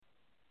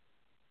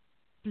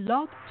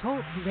Blog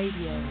Talk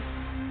Radio.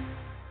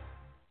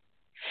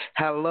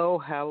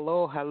 Hello,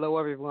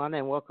 everyone,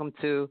 and welcome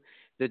to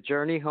the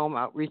Journey Home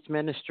Outreach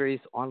Ministries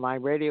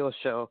online radio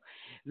show.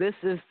 This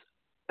is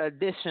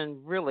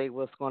edition really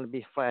was going to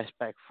be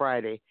Flashback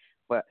Friday,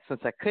 but since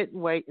I couldn't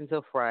wait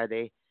until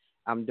Friday,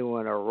 I'm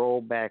doing a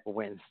Rollback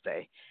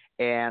Wednesday,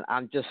 and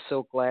I'm just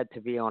so glad to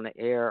be on the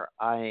air.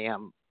 I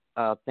am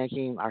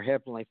thanking our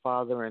Heavenly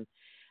Father and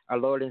our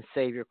Lord and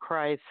Savior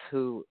Christ,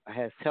 who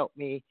has helped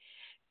me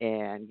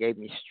and gave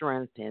me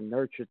strength and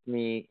nurtured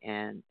me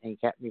and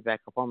got me back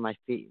up on my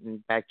feet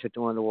and back to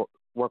doing the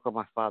work of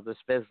my Father's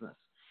business.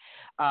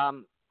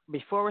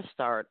 Before we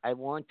start, I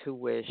want to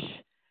wish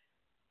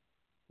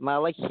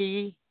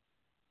Malaki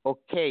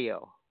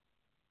Okeyo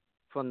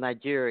from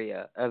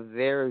Nigeria a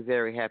very,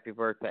 very happy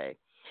birthday.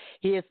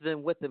 He has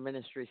been with the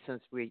ministry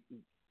since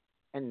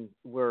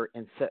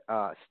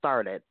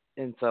started,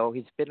 and so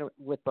he's been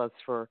with us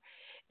for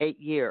 8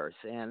 years.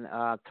 And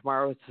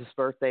tomorrow is his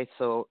birthday,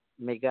 so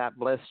may God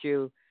bless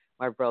you,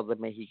 my brother.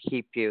 May He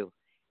keep you,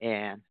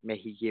 and may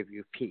He give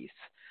you peace.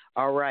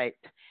 All right,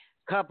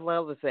 couple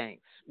other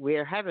things. We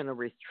are having a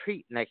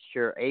retreat next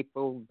year,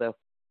 April the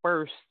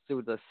 1st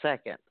through the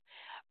 2nd.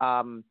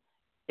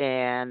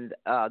 And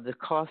the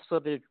cost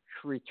of the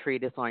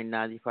retreat is only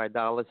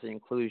 $95. It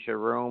includes your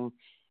room,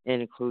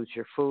 it includes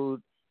your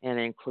food, and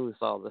it includes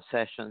all the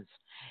sessions.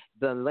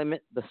 The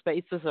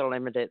spaces are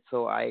limited,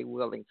 so I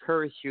will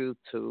encourage you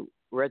to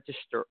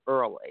register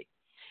early,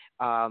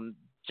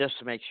 just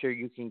to make sure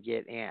you can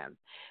get in.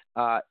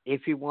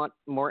 If you want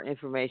more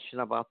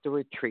information about the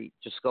retreat,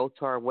 just go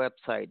to our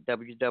website,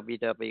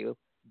 www.jhom.org.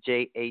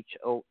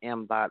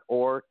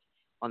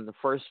 On the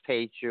first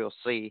page, you'll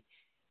see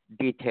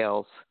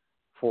details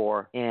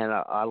and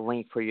a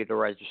link for you to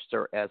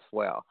register as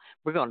well.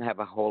 We're going to have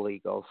a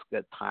Holy Ghost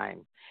good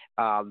time.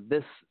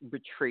 This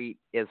retreat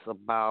is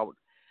about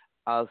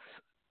us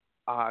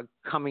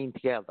coming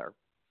together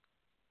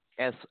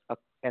as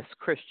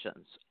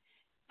Christians,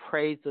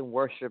 praise and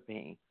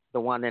worshiping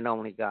the one and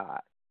only God,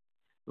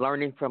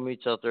 learning from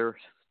each other's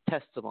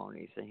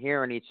testimonies and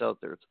hearing each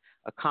other's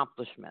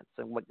accomplishments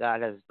and what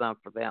God has done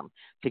for them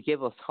to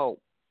give us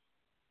hope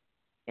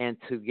and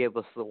to give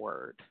us the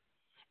word.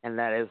 And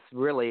that is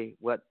really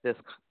what this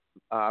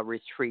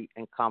retreat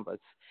encompasses,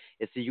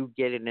 is you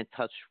getting in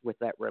touch with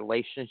that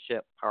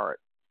relationship part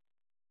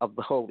of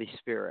the Holy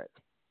Spirit,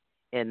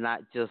 and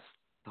not just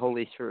the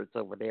Holy Spirit's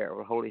over there.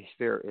 The Holy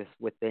Spirit is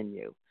within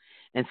you.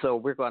 And so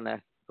we're going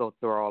to go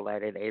through all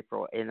that in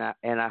April, and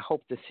I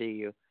hope to see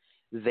you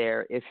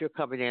there. If you're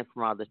coming in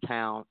from out of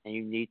town and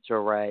you need to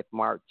arrive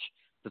March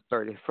the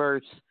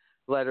 31st,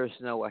 let us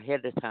know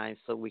ahead of time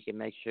so we can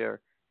make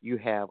sure you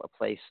have a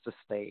place to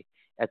stay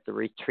at the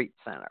retreat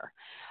center.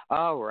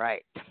 All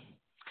right.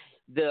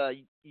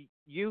 The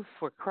Youth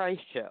for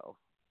Christ show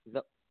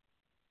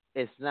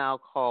is now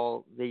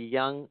called the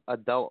Young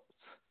Adults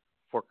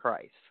for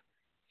Christ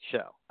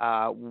show.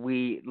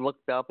 We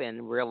looked up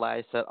and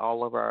realized that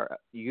all of our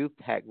youth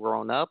had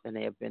grown up and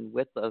they have been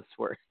with us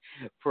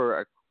for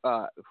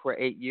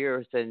 8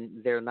 years,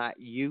 and they're not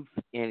youth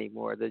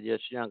anymore. They're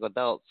just young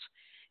adults.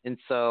 And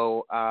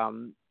so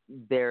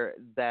their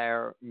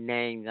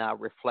name now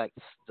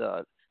reflects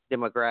the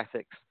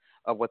demographics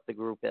of what the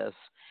group is.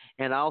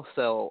 And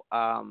also,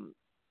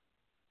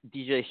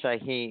 DJ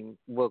Shyheim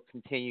will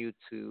continue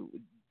to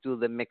do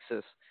the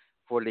mixes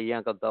for the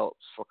Young Adults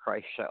for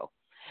Christ show.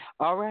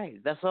 All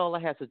right, that's all I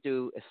have to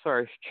do as far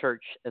as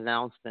church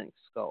announcements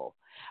go.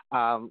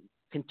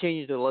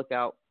 Continue to look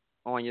out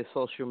on your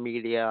social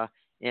media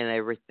and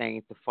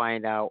everything to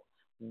find out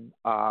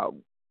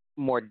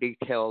more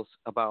details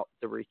about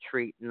the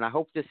retreat. And I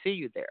hope to see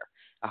you there.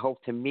 I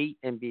hope to meet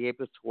and be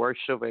able to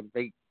worship and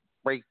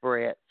break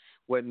bread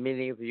with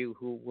many of you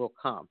who will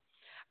come.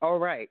 All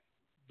right.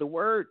 The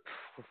word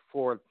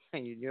for I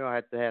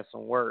have to have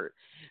some word.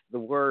 The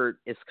word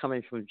is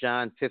coming from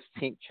John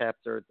 15th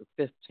chapter, the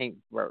 15th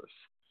verse.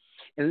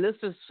 And this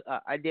is,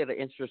 I did an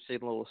interesting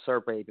little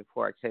survey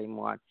before I came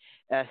on,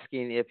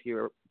 asking if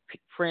your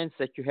friends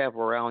that you have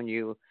around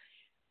you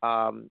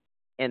and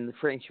the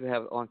friends you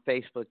have on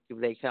Facebook,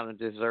 they kind of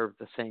deserve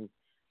the same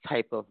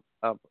type of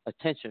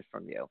attention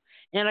from you.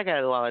 And I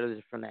got a lot of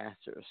different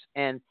answers.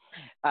 And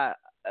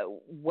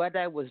what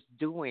I was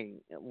doing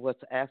was,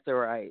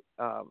 after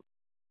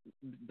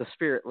the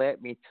Spirit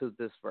led me to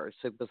this verse,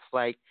 it was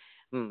like,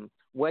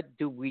 what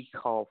do we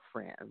call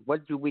friend?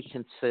 What do we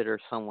consider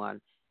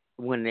someone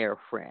when they're a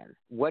friend?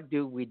 What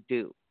do we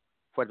do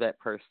for that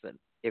person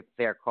if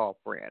they're called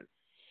friend?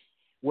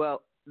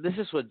 Well, this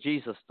is what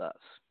Jesus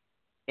does.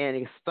 And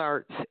it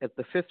starts at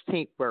the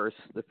 15th verse,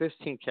 the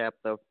 15th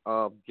chapter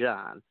of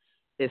John.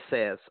 It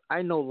says,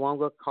 I no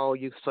longer call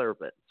you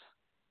servants,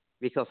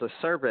 because a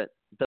servant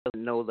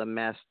doesn't know the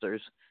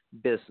master's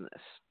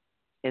business.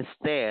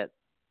 Instead,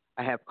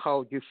 I have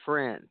called you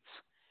friends.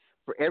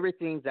 For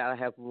everything that I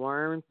have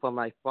learned from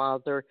my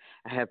Father,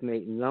 I have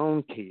made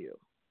known to you.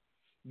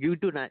 You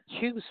do not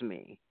choose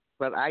me,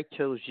 but I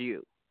chose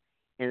you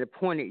and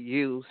appointed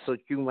you so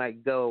you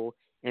might go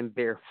and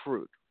bear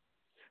fruit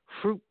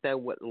that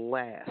would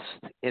last,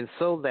 and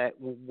so that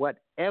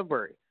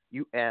whatever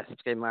you ask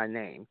in my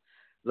name,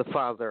 the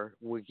Father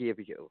will give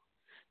you.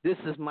 This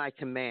is my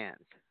command: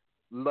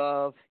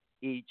 love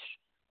each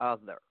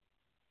other.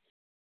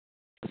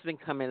 It's been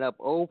coming up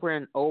over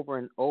and over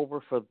and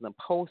over from the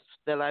posts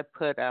that I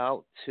put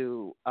out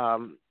to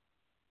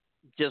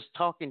just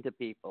talking to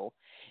people.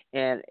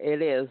 And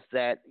it is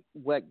that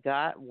what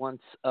God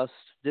wants us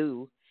to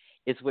do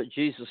is what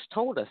Jesus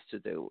told us to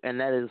do, and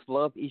that is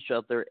love each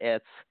other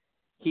as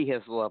He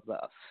has loved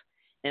us.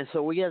 And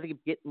so we got to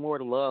get more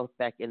love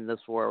back in this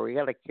world. We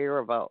got to care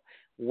about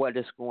what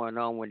is going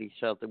on with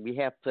each other. We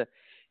have to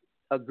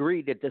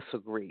agree to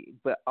disagree,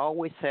 but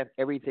always have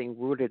everything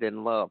rooted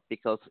in love,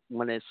 because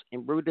when it's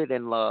rooted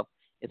in love,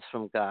 it's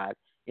from God.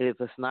 And if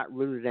it's not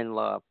rooted in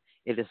love,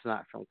 it is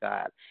not from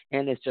God.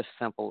 And it's just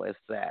simple as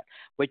that.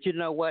 But you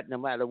know what? No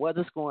matter what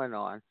is going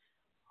on,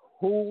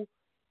 who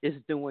is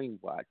doing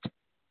what,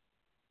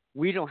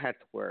 we don't have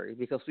to worry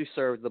because we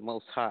serve the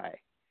Most High.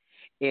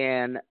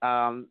 And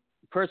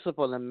first up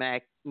on the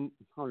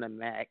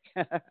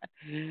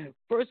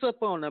first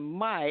up on the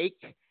mic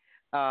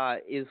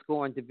is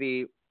going to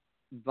be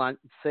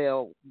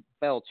Sale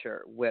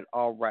Belcher with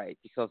All Right,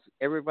 because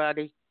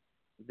everybody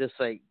just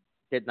say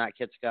did not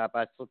catch God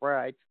by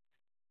surprise,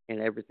 and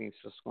everything's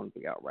just going to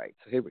be all right.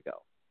 So here we go.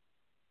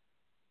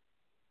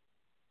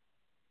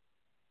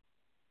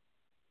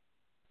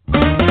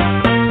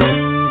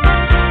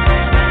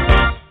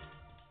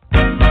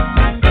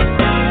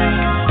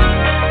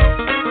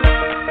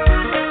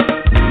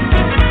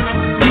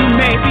 You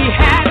may be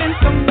having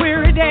some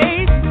weary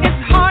days.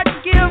 It's hard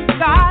to give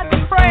God the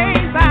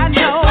praise. I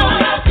know. It's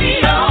gonna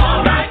be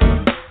all right.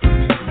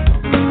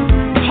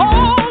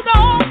 Hold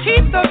on,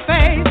 keep the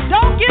faith.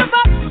 Don't give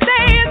up,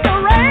 stay in the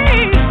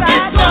race.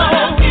 I know. It's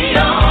gonna be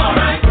all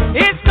right.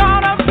 It's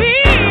gonna be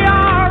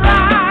all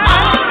right.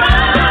 All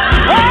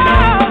right.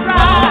 All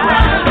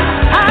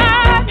right.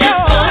 I know.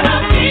 It's gonna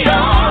be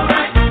all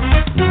right.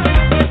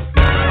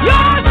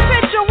 Your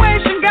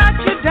situation got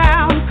you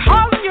down,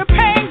 causing you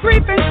pain,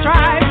 grief, and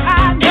strife.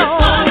 I know.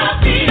 It's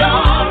gonna be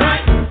all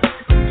right.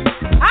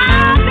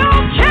 I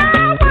don't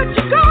care what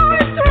you're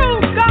going through.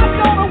 God's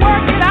gonna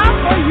work it out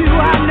for you.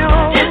 I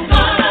know. It's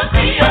gonna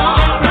be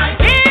all right.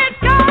 It's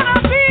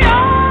gonna be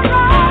all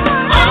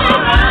right.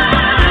 All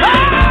right.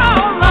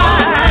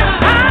 All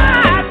right. I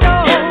know.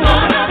 It's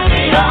gonna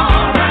be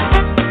all right.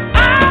 I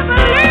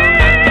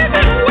believe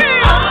it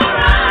will. All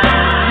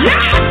right.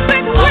 Yes,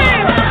 it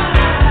will.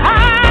 I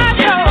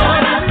know. It's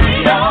gonna be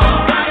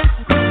all right.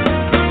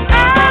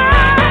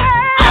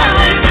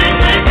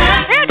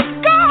 It's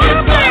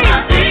gonna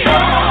be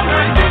all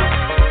right.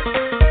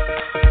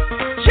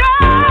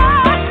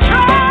 Just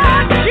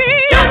trust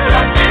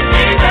Jesus.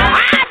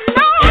 I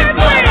know it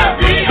will.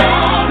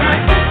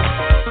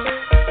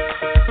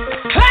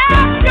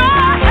 Clap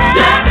your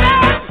hands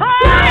and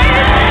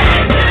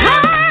praise.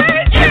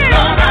 Praise Him. It's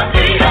gonna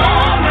be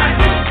all right.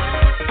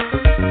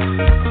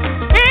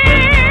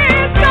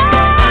 It's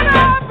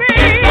gonna be.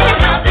 It's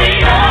gonna be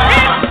all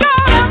right.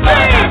 It's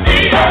gonna be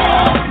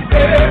all right.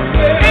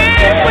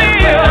 It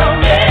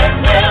will. It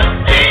will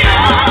be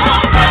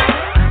all right.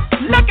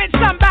 Look at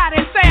somebody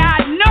and say, I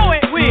know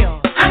it will.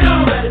 I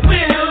know it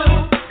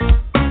will.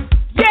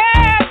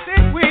 Yes,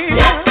 it will.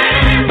 Yes,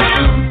 it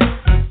will.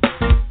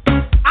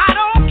 I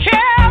don't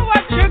care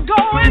what you're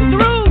going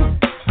through.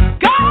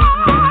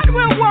 God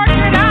will work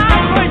it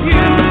out for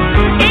you.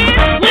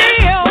 It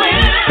will.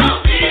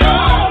 Will be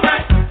all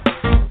right.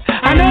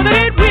 I know that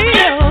it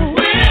will.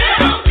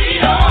 Will be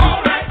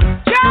all right.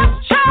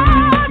 Just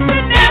trust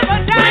and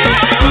never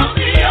doubt. Will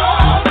be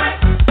all right.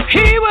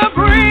 He will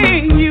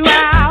bring you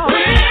out.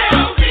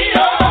 Will be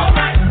all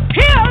right.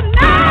 He'll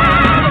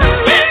never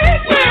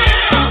leave you.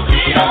 Will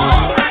be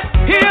all right.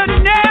 He'll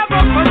never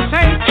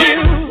forsake you.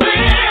 Will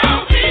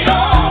be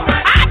all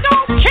right. I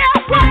don't care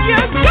what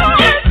you're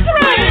going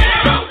through.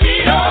 Will be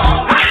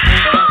all right.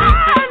 I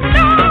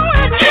know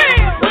it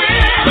will.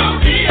 Will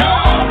be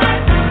all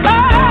right. All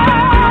right.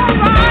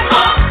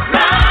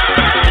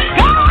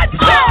 God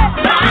said,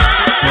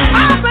 I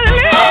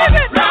believe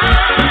it.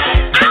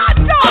 I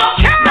don't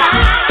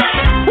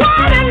care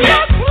what it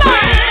looks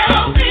like.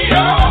 Will be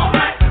all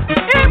right.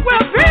 It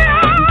will be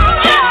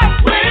all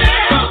right.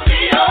 Will be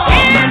all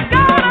right. It's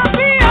gonna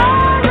be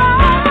all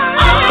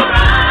right. All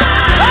right.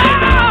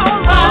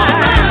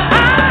 I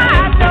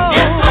know.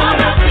 It's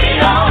gonna be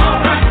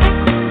all right.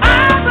 I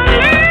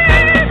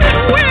believe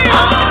it will.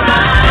 All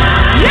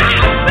right. Yes,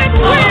 it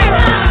will.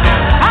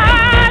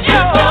 I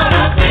know. It's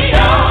gonna be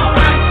all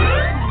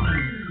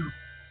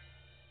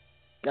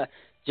right.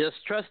 Just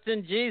trust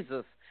in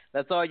Jesus.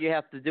 That's all you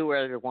have to do,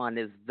 everyone.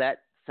 Is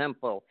that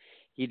simple.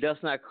 He does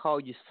not call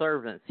you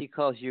servants. He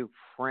calls you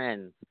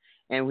friends.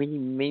 And when he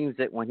means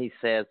it when he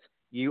says,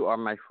 you are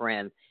my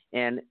friend.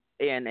 And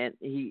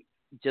he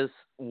just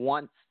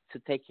wants to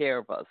take care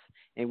of us.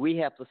 And we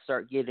have to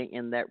start getting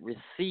in that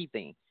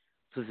receiving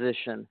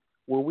position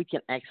where we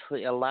can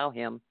actually allow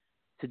him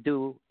to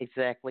do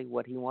exactly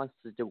what he wants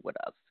to do with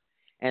us.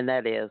 And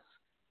that is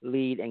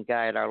lead and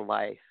guide our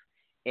life.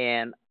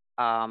 And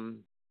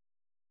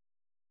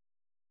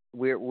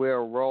we're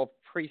a royal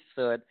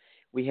priesthood.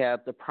 We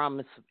have the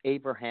promise of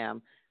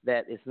Abraham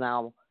that is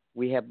now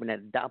we have been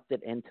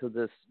adopted into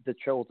the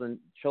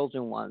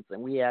chosen ones,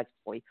 and we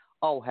actually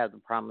all have the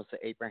promise of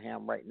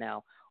Abraham right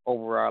now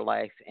over our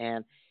life.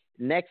 And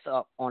next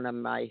up on the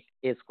mic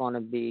is going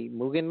to be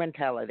Mugen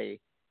Mentality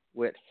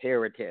with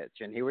Heritage,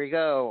 and here we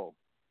go.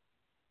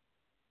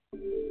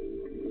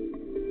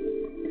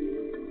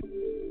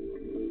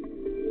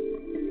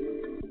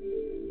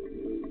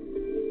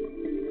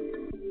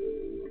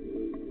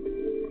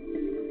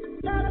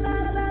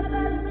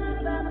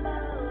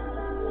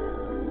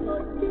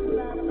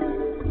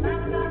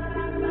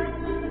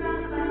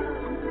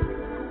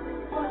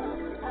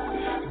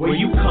 Where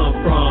you come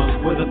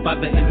from, where the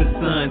Father and the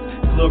Son,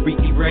 glory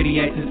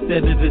irradiates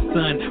instead of the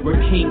sun. Where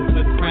kings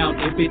are crowned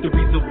and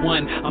victories are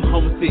won. I'm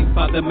homesick,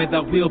 Father, may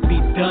thy will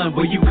be done.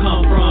 Where you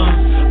come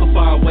from, a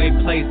faraway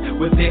place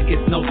where there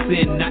is no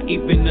sin, not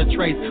even a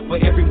trace.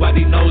 Where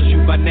everybody knows you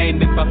by name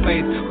and by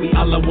face. We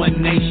all are one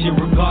nation,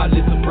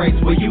 regardless of race.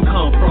 Where you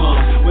come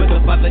from, where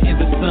the Father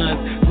and the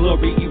Son,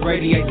 glory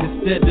irradiates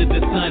instead of the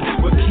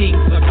sun. Where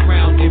kings are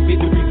crowned and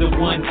victories are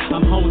won.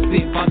 I'm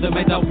homesick, Father,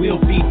 may thy will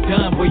be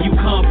done. Where you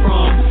come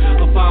from,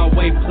 a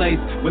faraway place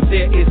where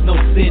there is no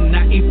sin,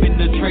 not even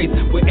a trace.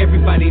 Where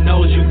everybody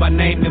knows you by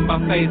name and by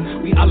face.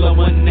 We all are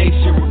one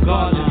nation,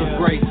 regardless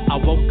of race. I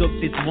woke up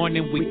this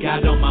morning with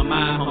God on my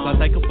mind. I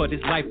thank Him for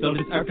this life, though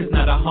this earth is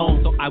not a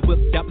home. So I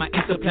whipped out my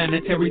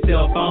interplanetary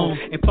cell phone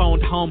and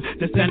phoned home.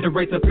 The standard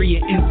rates are free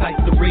and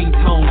insights, the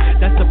ringtone.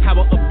 That's the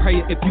power of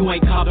prayer. If you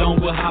ain't called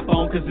on, we'll hop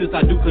on, cause this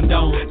I do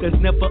condone. There's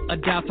never a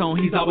doubt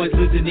on, He's always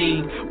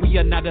listening. We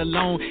are not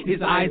alone.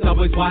 His eyes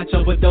always watch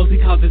over those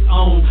He calls His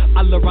own.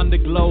 All around the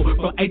globe,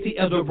 from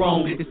ATL to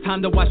Rome. It's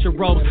time to wash your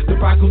robes. The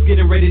bridegroom's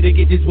getting ready to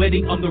get this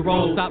wedding on the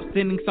road. Stop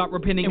sinning, start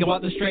repenting, and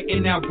walk the straight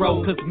and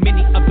narrow. Cause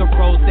many of the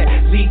roads that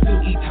lead to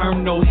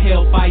eternal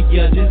hellfire,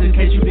 just in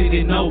case you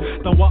didn't know,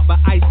 don't walk by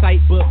eyesight,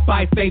 but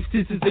by faith,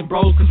 sisters and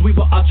bros. Cause we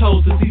were all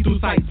chosen, see through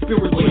sight,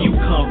 spiritually. Where you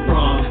come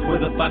from, where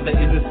the Father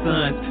and the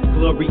Son,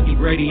 glory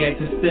irradiates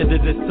instead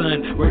of the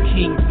sun. Where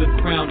kings are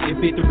crowned and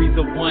victories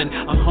are won.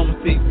 I'm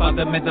homesick,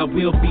 Father, may thy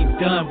will be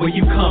done. Where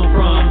you come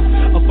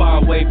from, a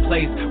faraway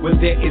place where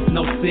there is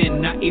no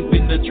sin, not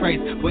even a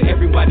trace. Where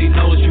everybody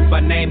knows you by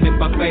name and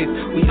by face.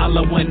 We all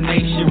are one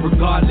nation,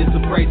 regardless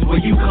of race. Where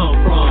you come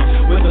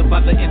from, where the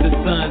Father and the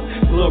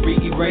Son, glory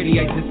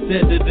irradiates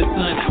instead of the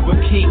sun.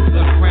 Where kings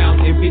are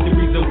crowned and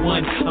victories are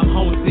won. I'm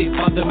homesick,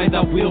 Father, may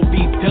thy will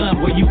be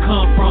done. Where you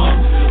come from,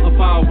 a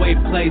faraway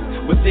place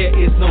where there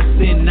is no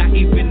sin, not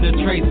even a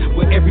trace.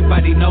 Where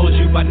everybody knows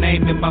you by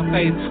name and by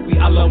face. We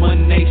all are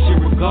one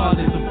nation,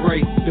 regardless of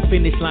race. The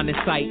finish line in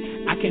sight,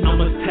 I can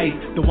almost taste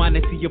the wine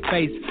that's in your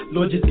face.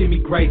 Lord, just give me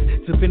grace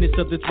to finish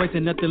up this race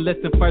and nothing less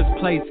than first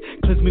place.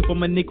 Cleanse me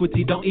from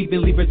iniquity, don't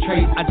even leave a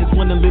trace. I just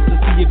want to live to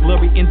see your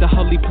glory in the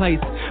holy place.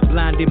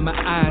 Blind in my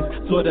eyes,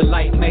 so the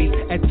light made.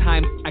 At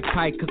times I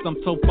cry cause I'm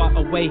so far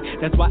away.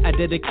 That's why I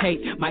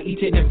dedicate my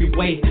each and every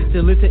way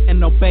to listen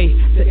and obey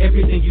to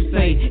everything you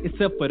say.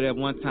 Except for that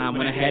one time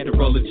when I had to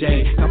roll a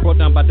J. I brought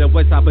down by the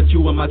west side, but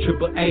you were my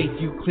triple A.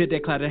 You cleared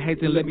that cloud of haze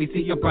and let me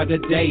see your brighter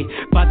day.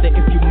 Father,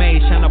 if you may,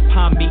 shine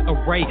upon me a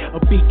ray, a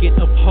beacon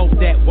of hope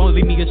that won't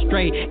lead me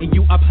astray. In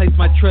you I place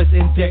my trust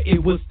and there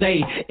it will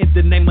stay. In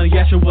the name of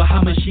Yeshua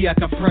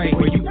HaMashiach I pray.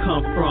 Where you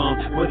come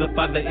from, where the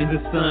Father and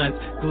the Son,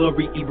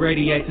 glory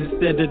irradiates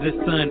instead of the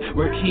sun.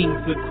 Where kings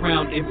are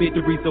crowned and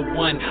victories are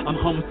won. I'm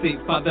homesick,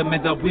 Father, may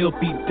thy will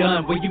be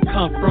done. Where you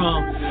come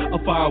from, a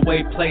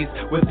faraway place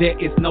where there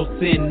is no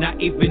sin, not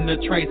even a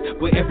trace.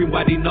 Where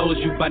everybody knows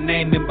you by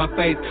name and by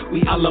face.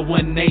 We all are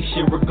one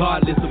nation,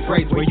 regardless of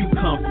race. Where you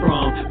come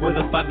from, where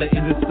the Father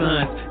and the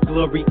Son,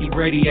 glory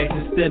irradiates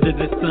instead of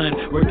the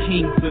sun. Where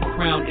kings are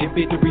crowned and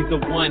victories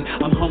are won.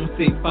 I'm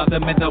homesick, Father,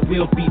 may thy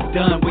will be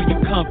done. Where you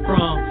come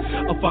from,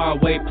 a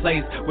faraway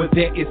place where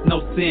there is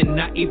no sin,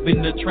 not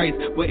even a trace.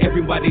 Where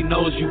everybody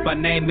knows you by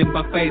name and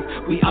by face.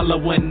 We all are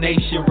one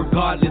nation,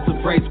 regardless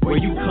of race. Where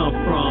you come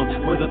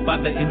from, where the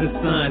Father and the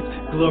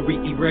Son, glory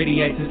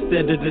irradiates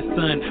instead of the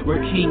sun.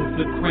 Where kings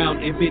are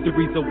crowned and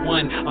victories are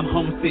won. I'm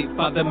homesick,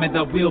 Father, may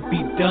thy will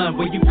be done.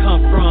 Where you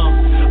come from,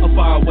 a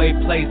faraway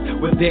place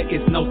where there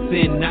is no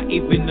sin, not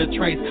even a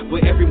trace.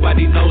 Where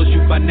everybody knows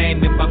you by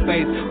name and by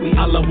face. We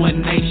all are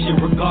one nation,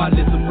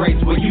 regardless of race.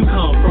 Where you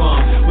come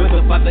from, where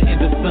the Father and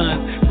the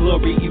Son,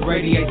 glory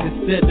irradiates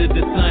instead of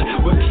the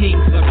sun. Where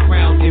kings are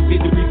crowned and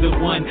victories are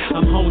won.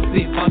 I'm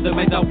homesick, Father,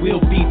 may thy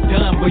will be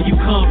done. Where you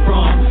come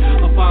from,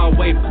 a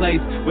faraway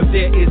place where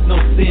there is no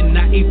sin,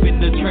 not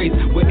even a trace.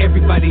 Where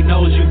everybody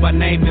knows you by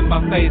name and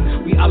by face.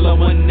 We all are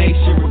one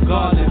nation,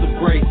 regardless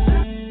of race.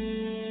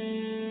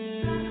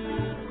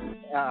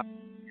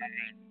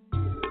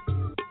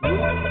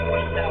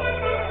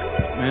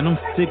 Man, I'm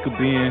sick of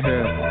being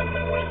here.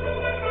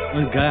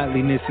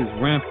 Ungodliness is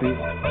rampant.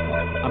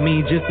 I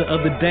mean, just the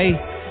other day,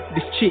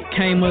 This chick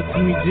came up to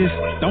me just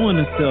throwing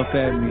herself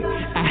at me.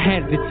 I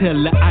had to tell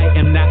her I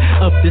am not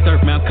of this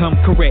earth, now come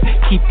correct.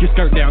 Keep your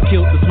skirt down,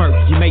 kill the smirk.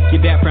 You make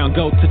your dad frown,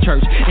 go to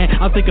church. And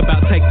I'll think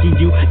about taking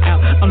you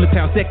out on the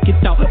town. Second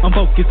thought, I'm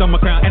focused on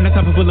my crown. And the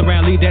top of full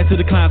around, leave that to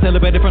the clowns.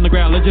 Elevated from the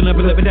ground, legend of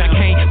a living down.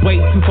 Can't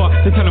wait too far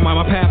to tell them why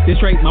my path is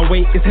straight. My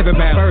weight is heavy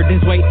bound.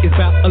 Burden's weight is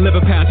about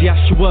 11 pounds.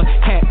 Joshua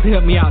had to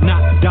help me out,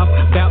 knocked off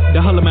about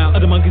the hull amount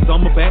of the monkeys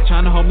on my back,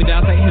 trying to hold me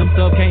down. Say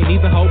himself can't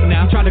even hold me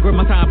now. Trying to grip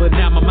my time, but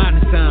now my mind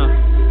is sound.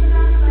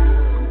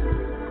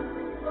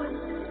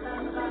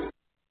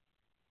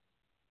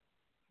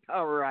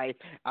 All right.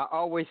 I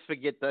always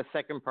forget the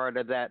second part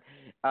of that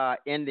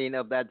ending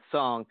of that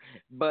song,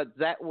 but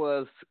that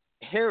was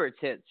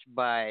Heritage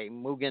by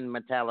Mugen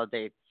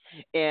Metallic.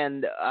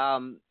 And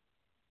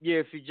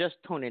if you're just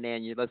tuning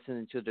in, you're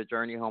listening to the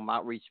Journey Home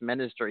Outreach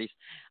Ministries.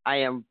 I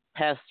am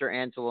Pastor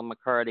Angela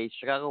McCarty,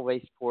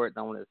 Chicago-based poet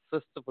known as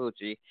Sister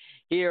Poochie,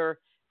 here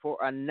for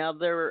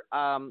another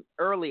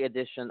early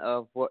edition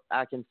of what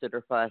I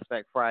consider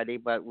Flashback Friday,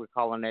 but we're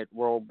calling it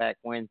Rollback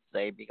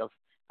Wednesday because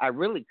I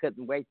really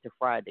couldn't wait till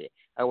Friday.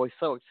 I was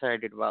so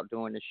excited about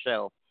doing the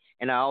show.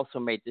 And I also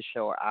made the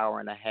show an hour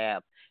and a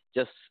half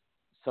just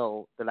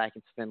so that I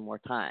can spend more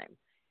time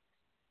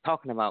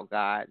talking about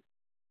God,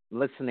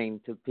 listening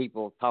to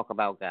people talk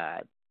about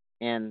God,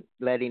 and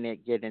letting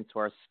it get into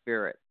our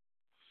spirit.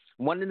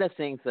 One of the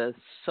things that's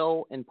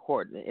so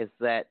important is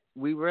that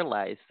we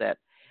realize that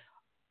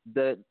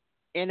the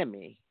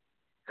enemy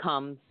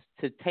comes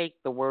to take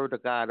the word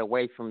of God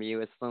away from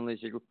you as soon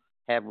as you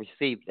have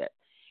received it.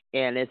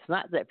 And it's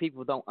not that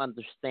people don't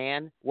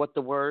understand what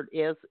the word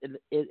is.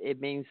 It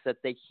means that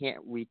they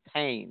can't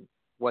retain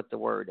what the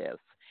word is.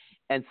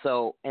 And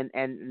so,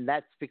 and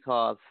that's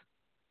because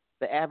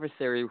the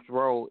adversary's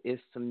role is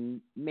to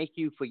make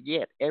you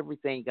forget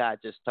everything God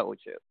just told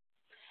you.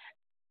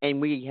 And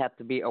we have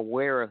to be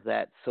aware of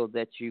that so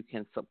that you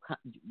can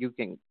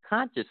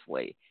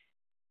consciously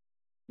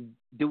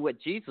do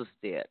what Jesus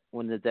did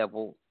when the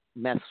devil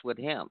messed with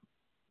him.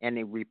 And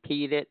he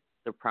repeated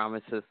the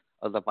promises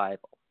of the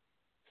Bible.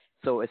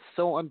 So it's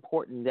so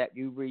important that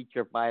you read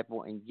your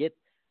Bible and get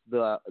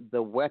the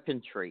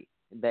weaponry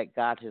that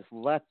God has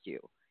left you.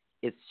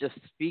 It's just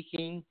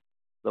speaking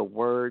the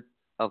word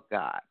of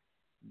God.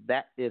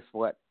 That is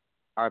what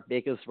our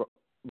biggest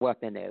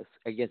weapon is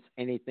against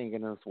anything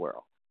in this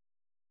world.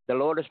 The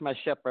Lord is my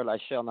shepherd, I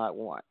shall not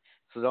want.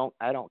 So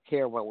I don't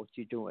care about what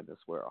you do in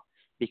this world.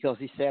 Because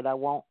he said I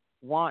won't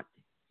want,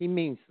 he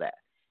means that.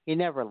 He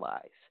never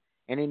lies.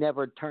 And he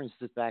never turns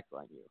his back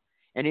on you.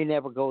 And he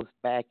never goes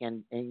back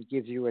and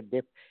gives you a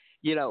dip,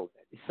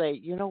 say,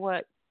 you know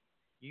what,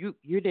 you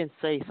didn't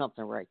say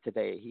something right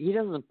today. He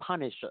doesn't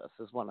punish us,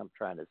 is what I'm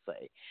trying to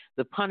say.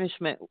 The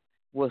punishment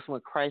was when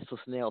Christ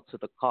was nailed to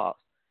the cross.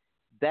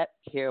 That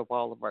care of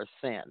all of our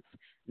sins.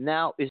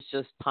 Now it's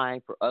just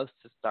time for us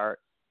to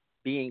start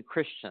being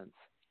Christians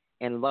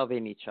and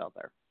loving each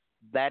other.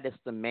 That is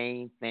the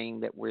main thing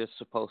that we're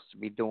supposed to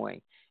be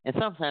doing. And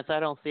sometimes I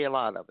don't see a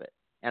lot of it,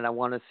 and I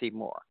want to see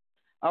more.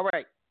 All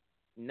right.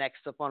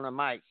 Next up on the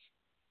mic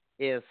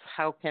is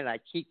How Can I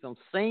Keep Them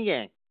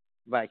Singing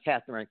by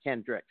Catherine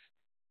Kendricks,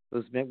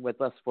 who's been with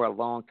us for a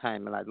long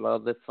time, and I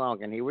love this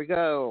song. And here we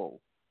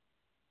go.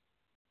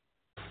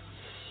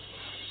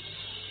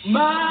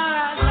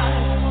 My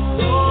life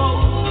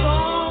goes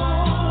on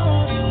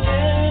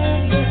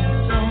in the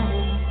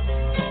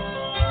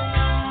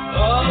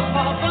song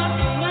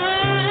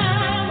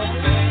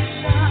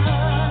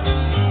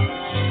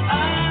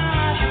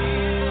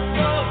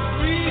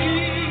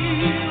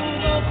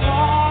of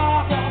Papa.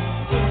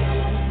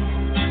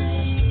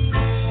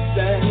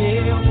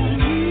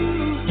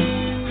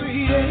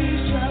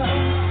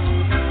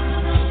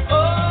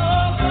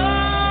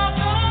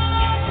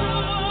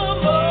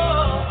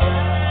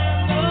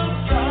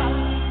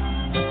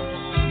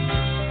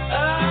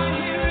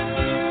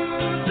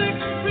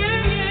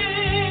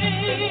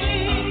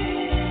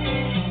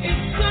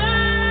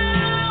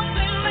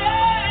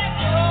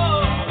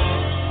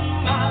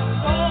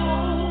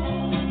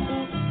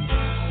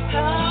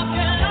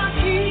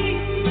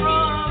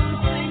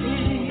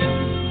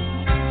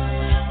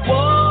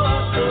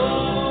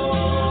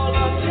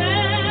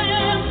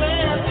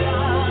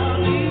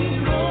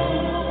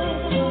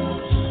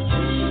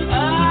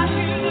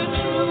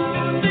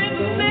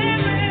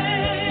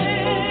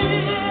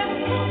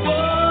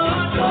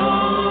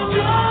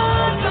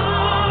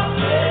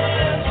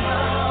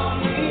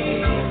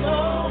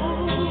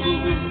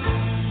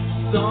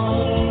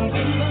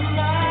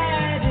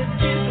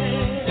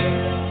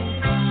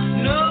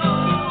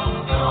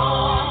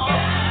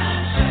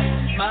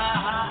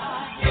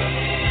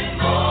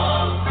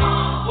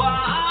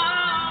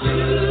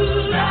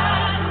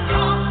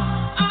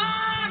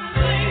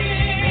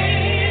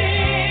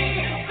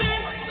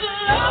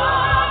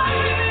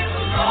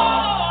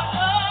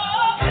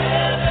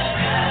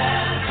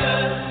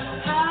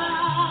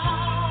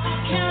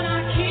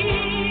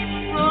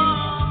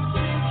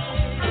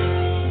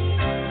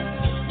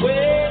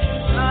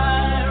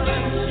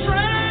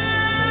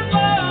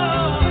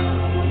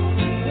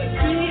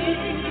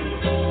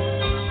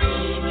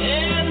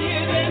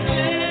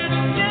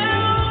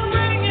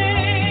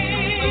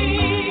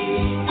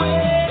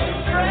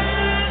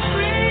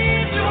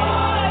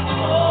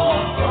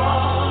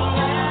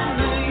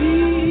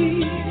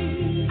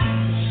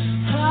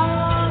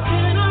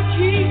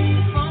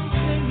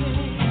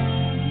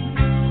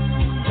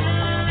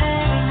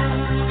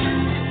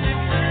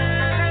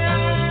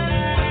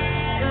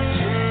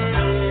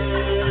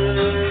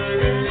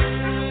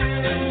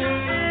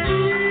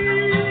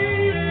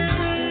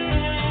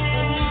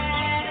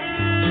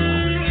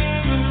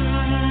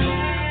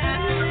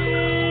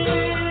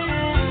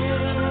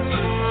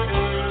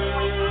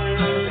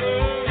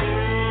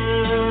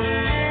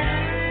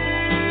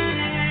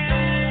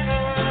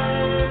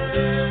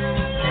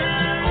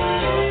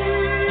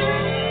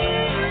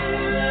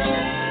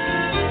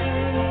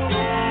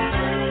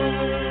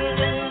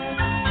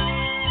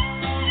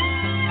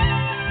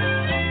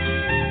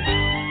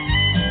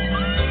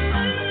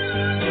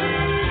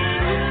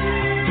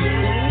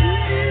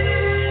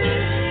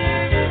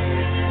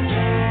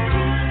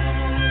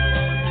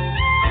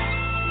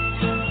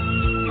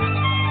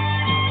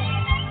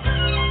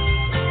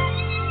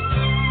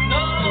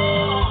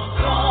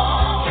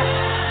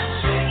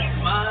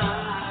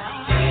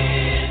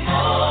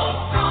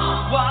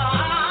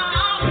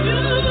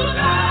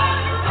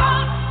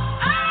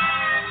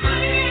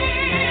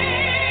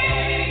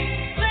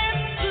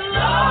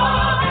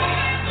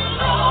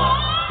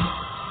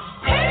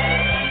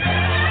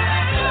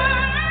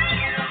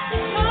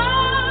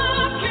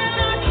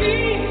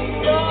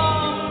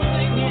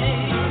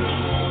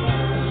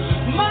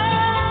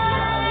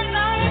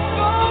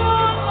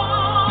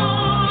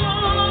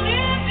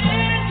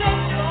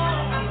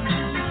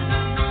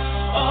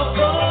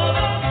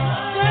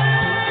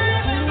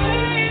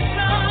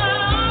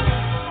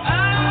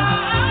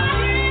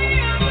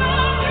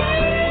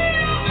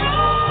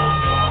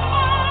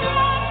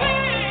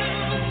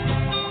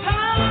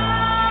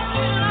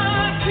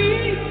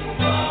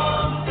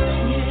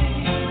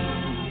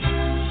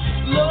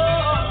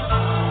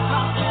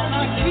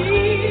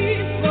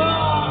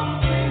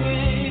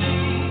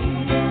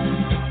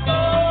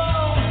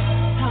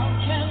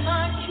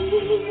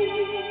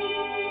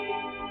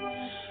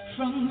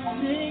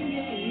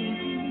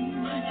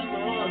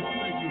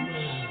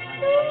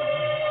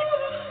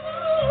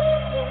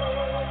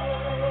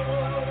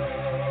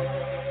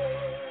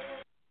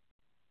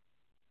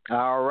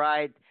 All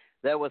right.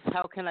 That was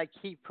How Can I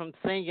Keep From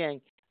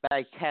Singing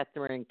by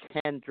Catherine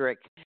Kendrick.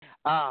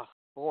 Ah,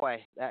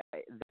 boy, that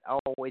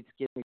always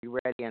gets me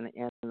ready and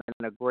in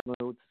a great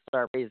mood to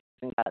start praising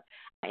God.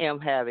 I am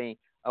having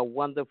a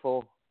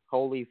wonderful,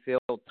 holy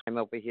filled time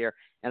over here,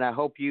 and I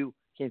hope you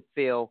can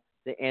feel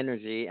the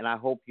energy, and I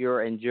hope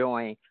you're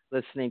enjoying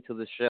listening to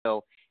the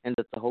show and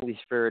that the Holy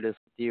Spirit is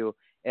with you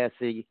as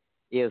He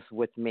is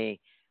with me.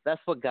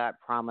 That's what God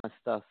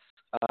promised us.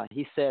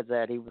 He said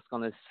that He was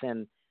going to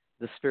send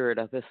the Spirit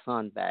of His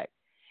Son back,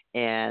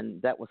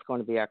 and that was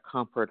going to be our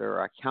comforter,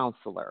 our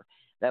counselor.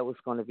 That was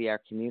going to be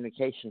our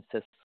communication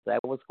system.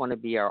 That was going to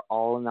be our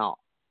all in all,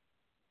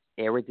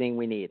 everything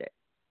we needed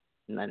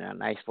in a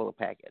nice little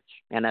package.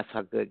 And that's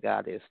how good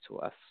God is to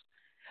us.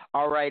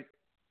 All right,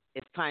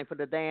 it's time for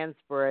the dance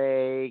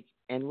break,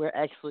 and we're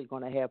actually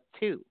going to have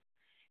two.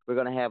 We're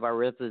going to have our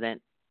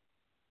resident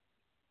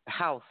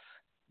our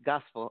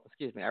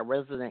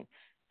resident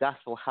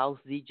gospel house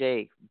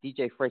DJ,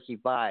 DJ Frankie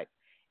Vibe,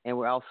 and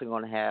we're also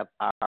going to have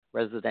our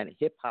resident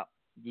hip hop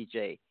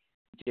DJ,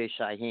 DJ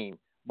Shyheim.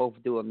 Both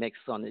do a mix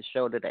on this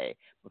show today.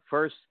 But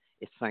first,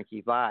 it's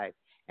Frankie Vibe.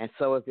 And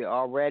so if you're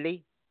all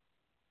ready,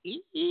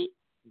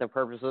 the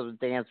purpose of the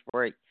dance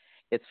break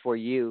is for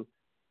you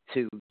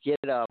to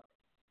get up,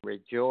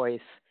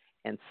 rejoice,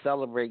 and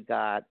celebrate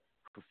God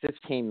for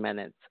 15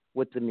 minutes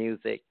with the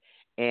music,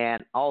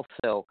 and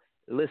also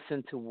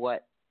listen to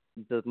what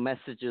the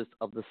messages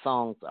of the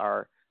songs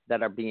are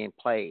that are being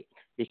played,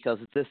 because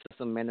this is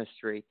a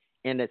ministry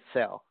in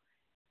itself.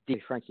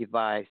 DJ Frankie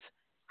Vibe's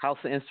House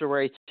of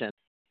Inspiration,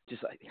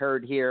 just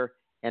heard here,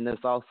 and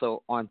there's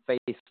also on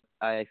Facebook.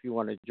 If you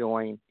want to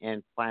join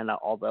and find out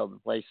all the other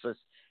places,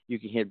 you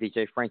can hear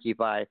DJ Frankie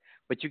Vibe.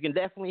 But you can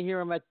definitely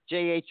hear him at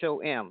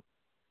jhom.org.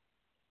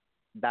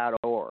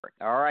 All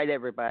right,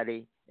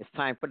 everybody, it's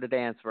time for the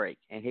dance break,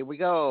 and here we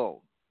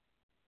go.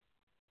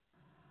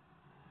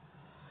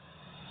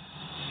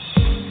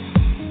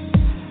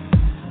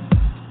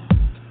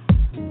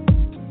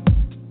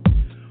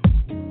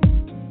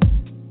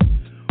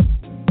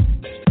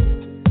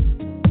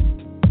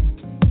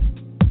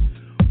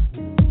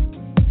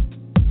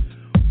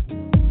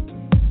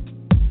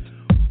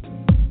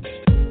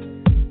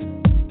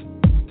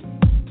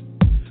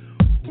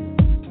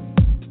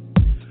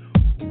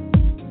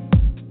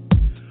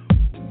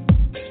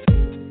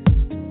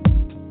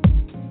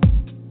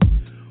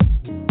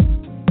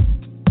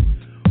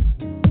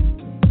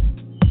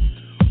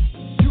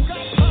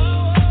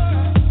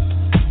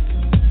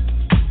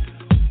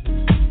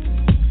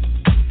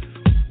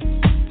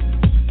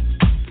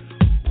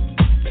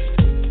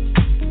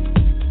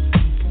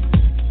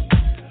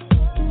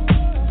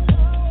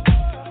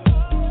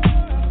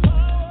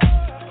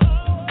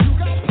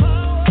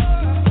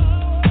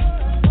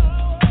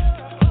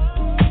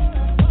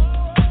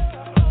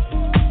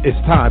 It's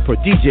time for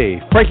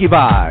DJ Frankie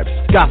Vibe's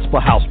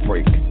Gospel House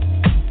Break.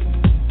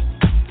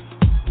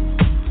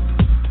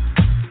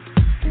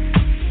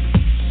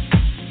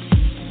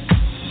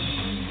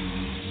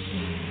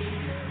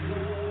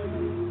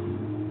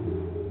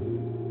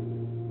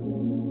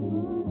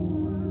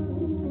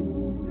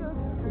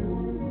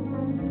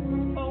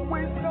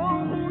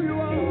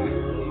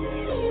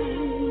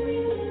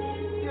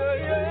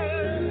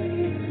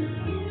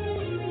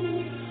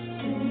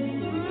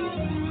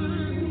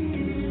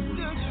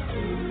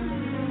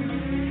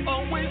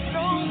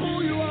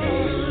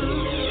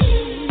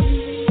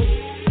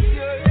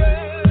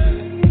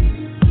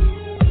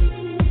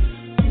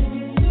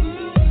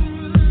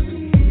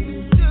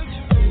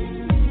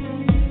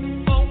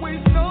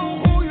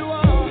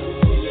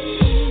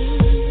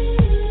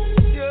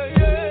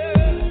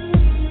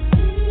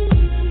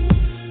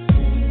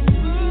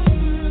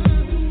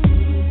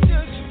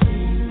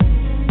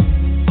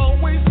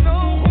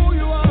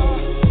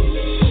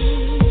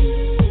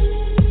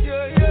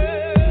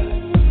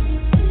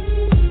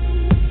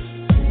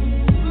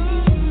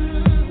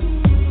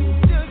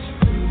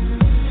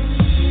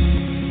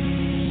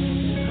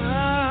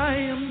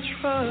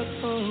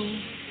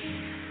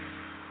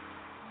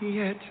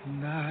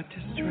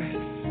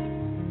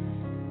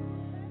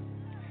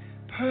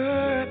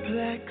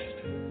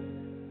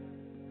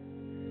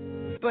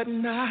 But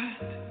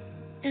not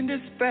in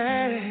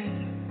despair,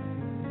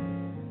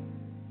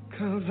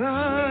 'cause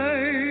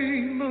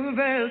I'm a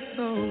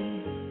vessel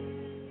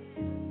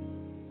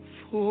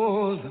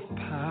full of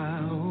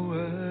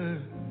power,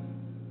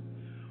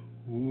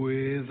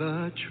 with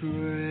a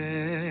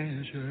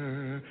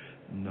treasure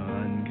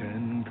none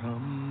can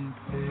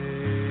compare.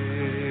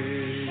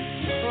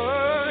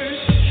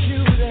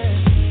 Persecuted,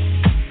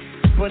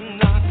 but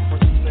not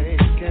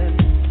forsaken.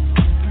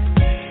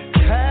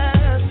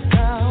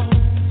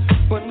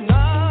 But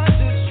not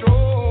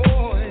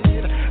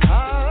destroyed.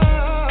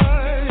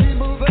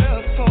 I'm a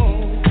vessel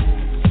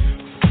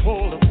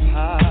full of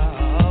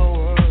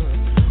power,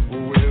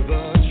 with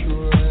a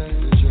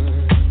treasure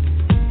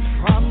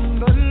from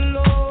the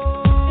Lord.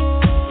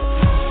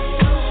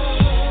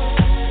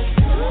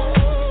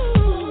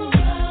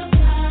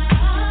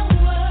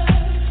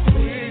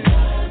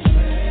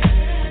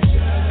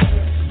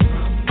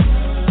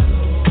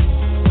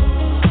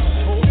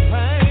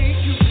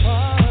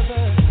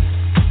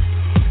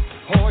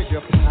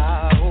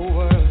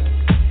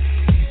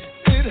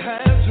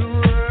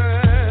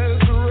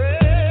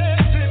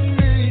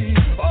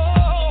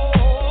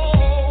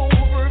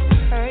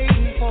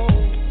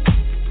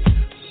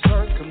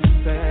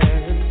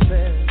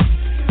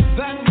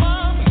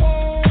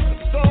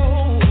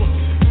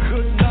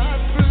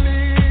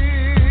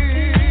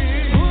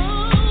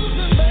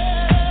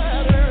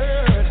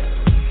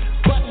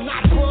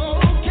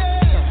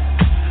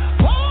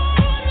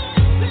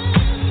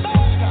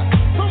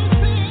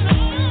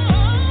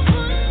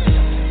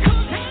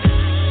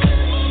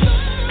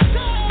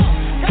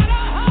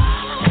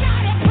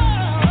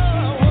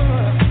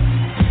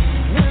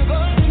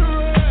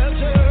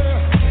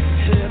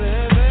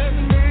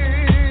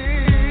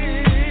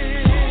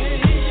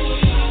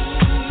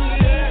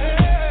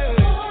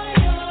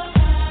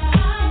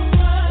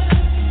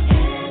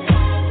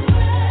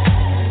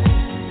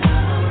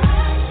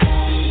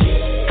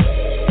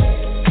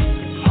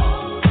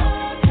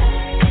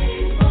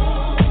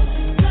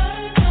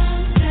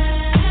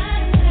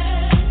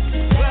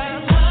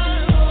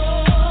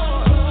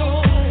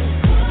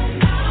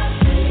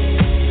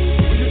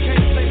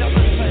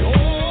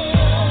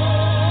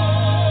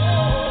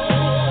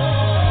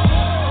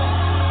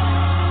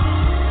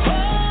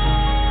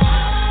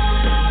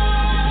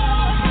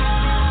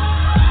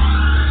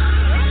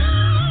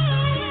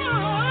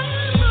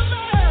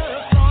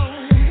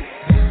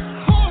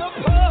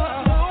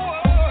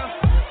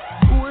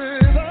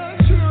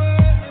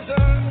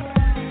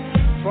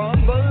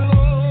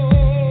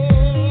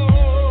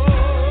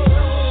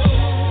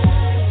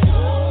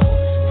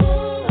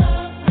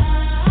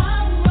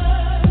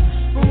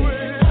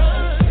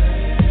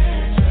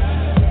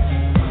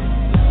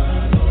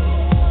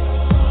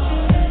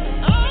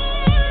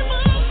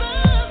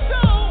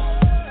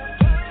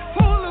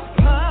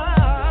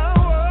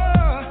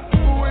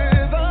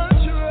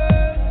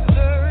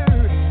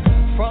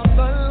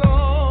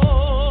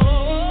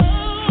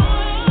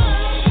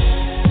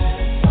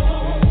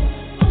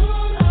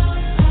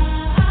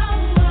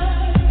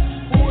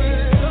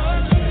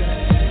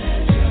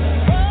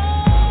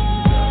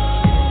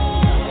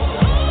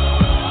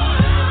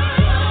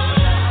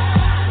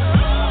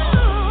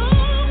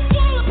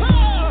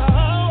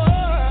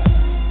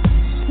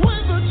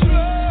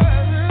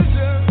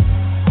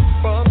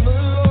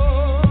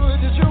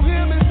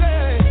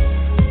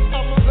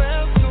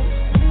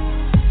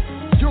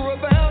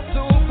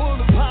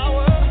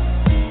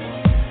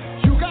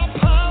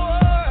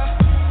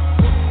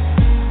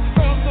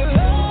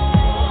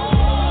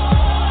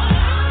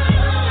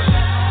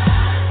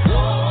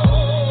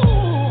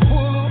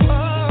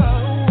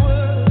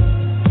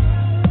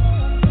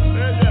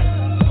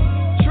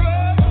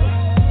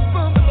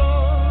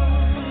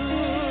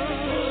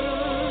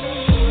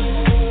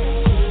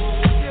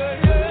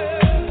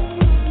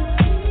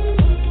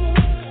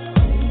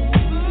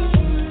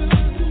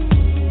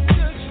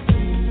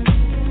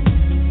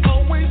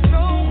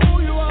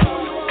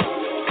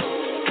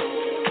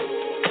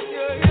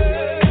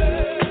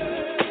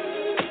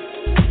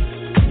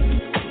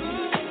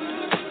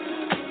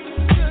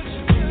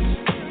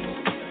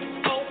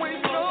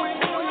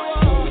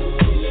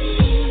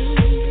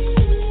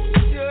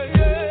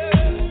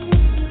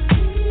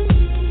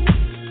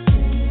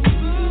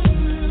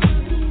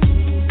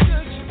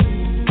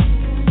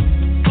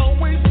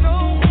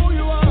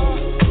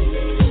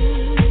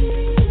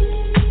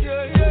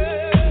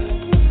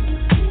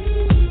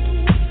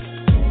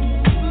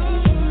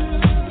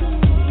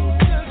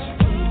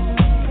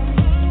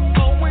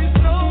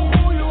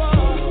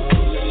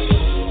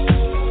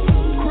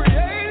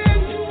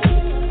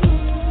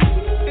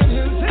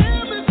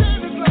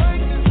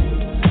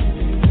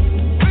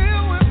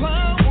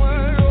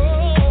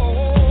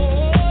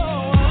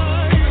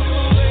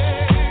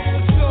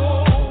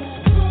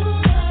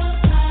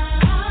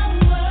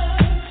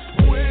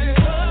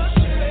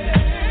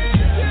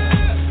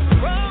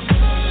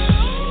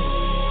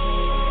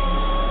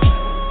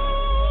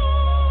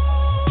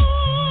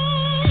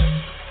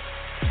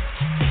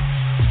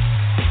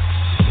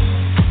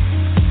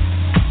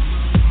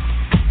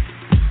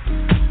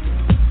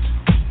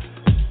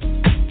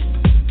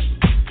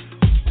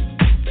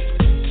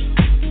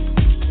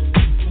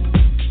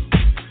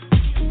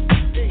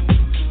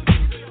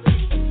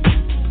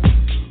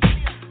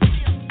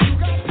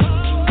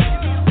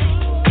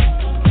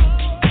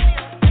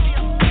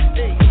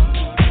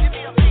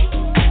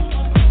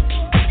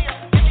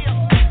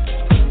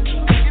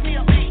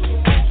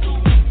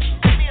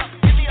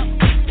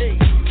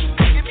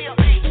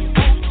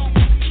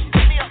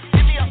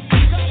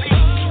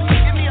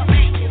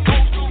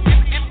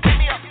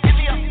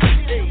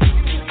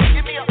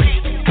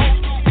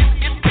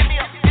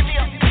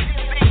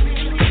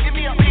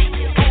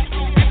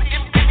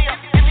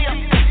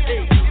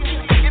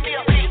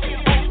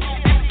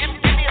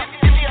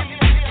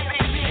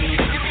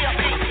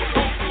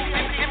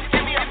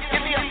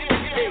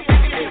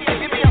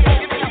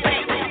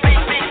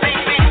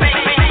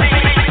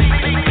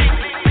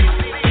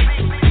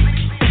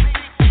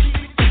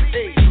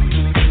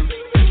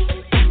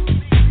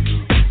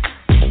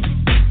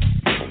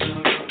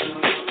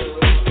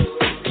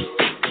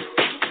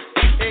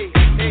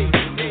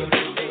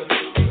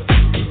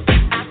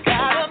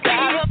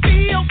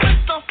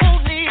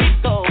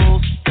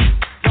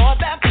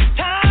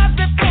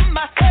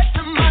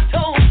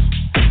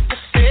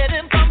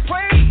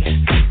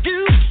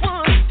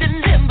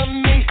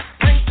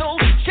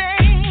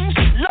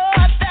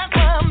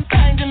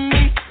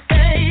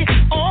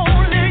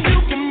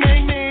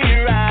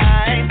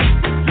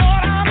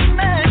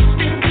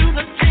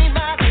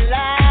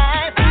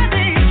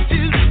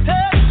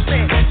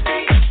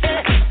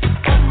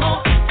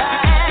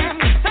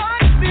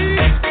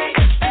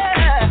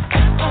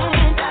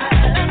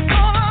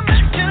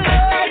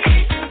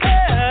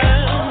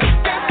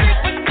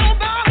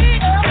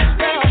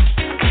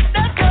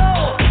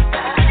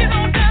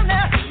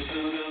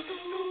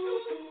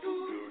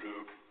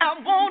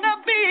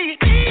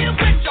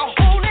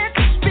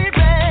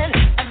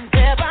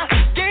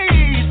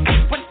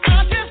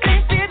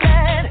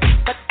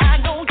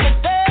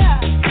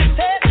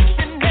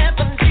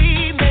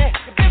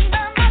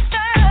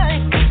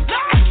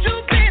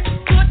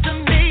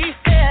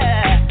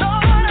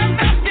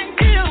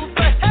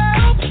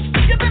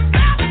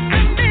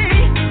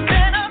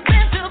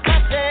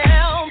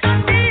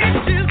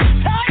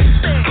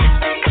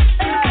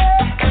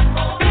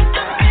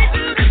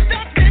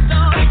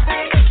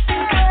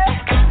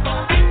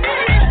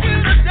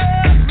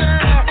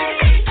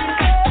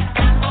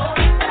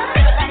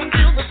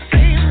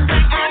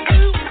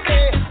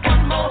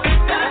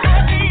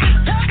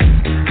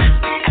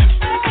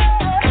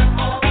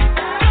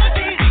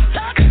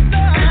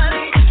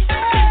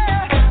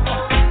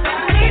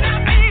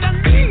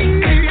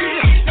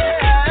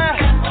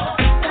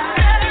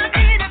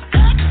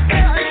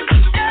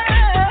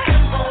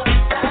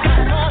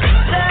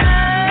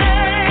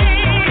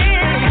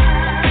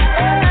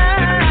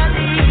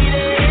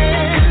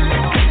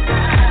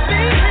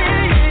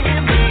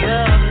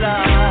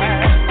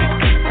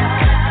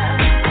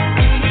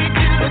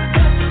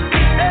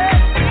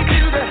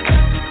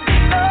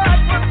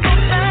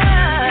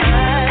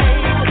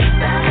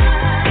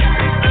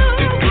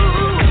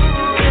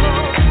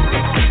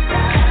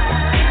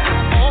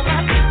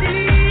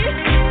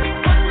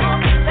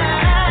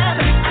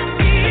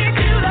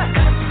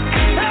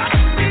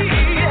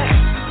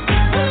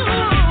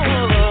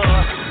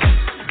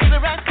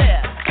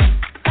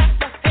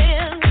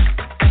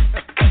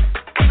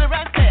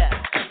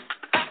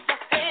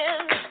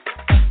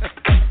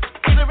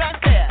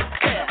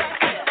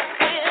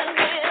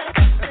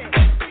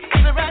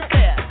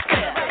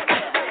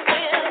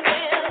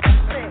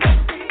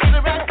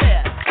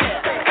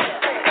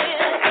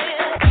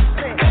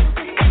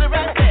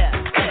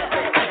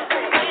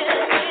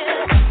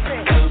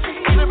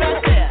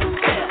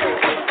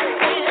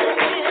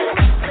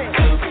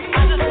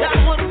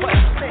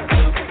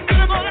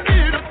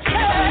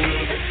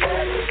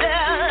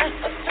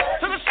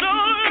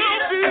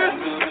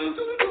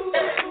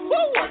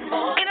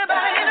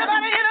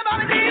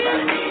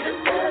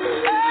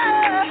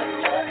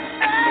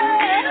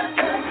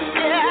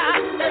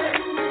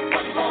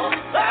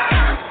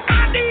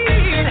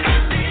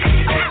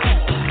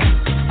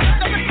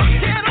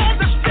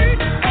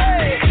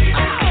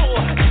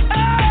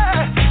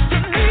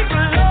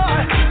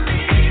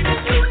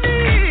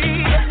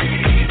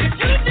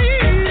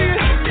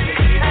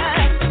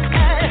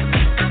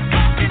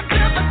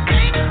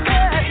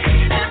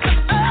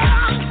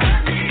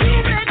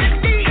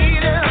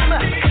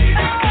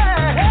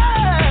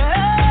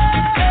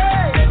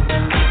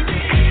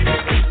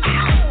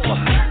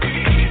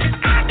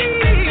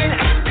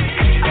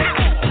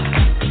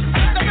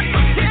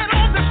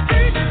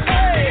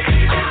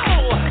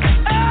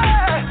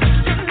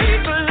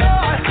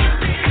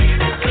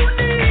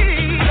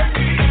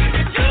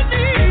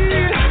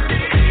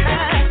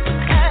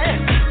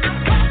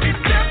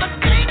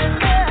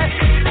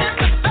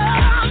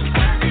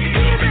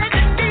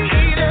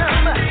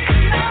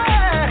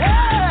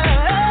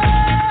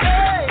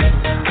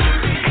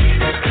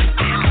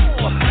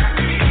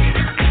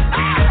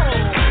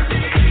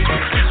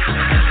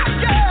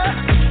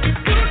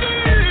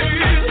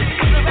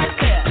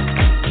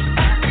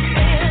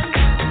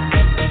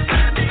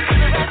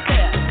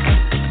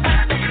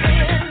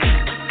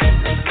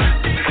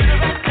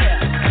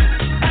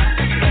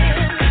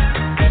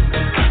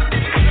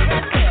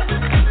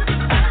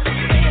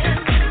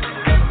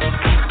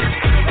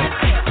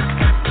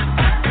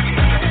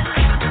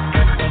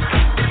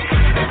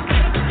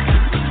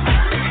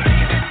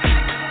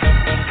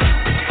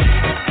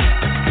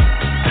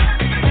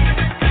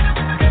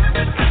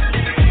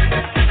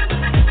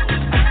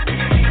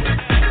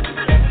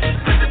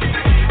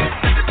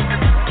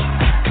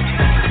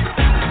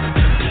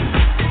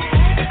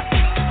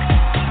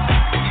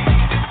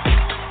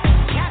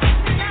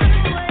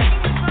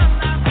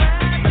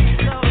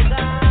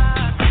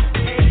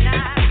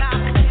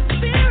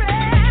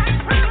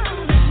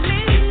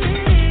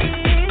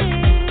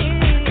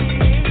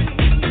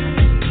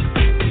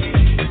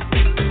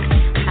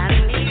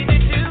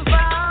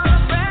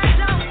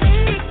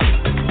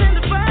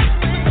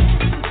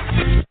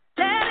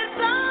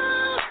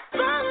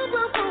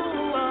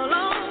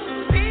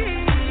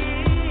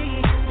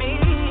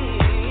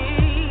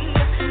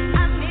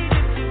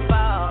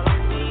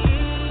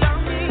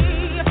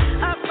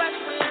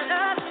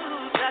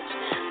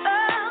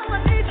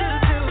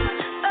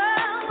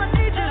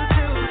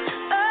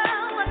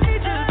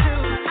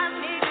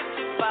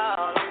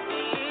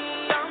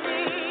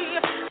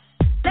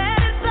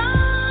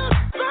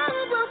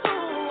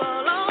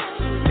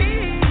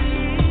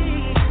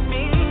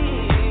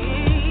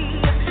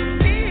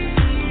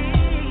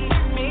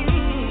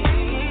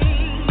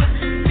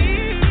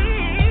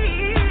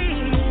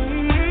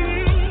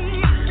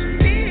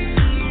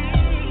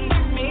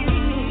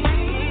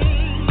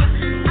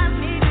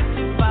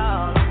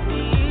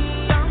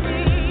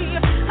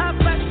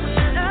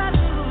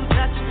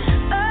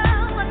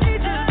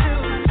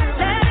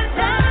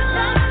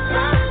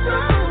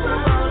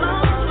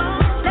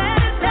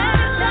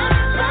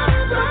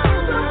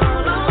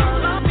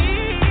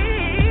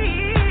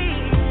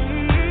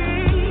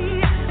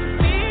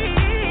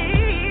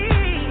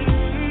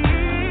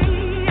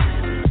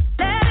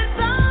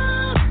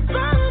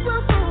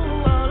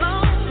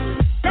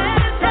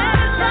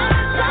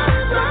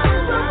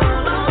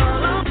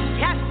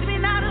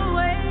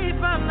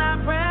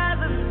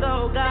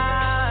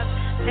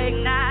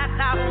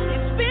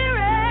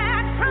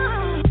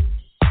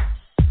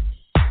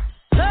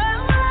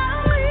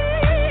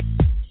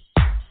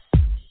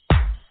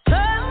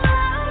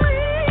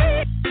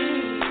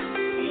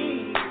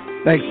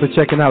 Thanks for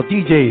checking out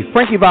DJ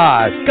Frankie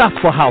Vibe's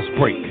Gospel House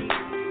Break.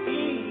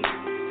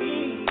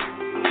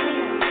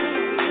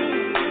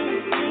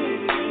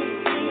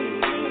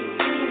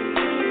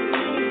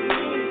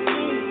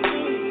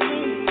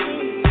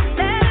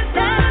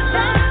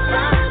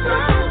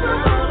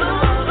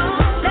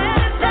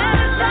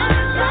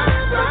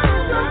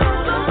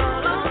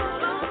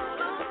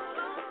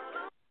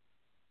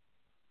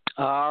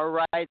 All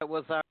right, that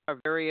was our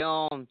very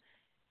own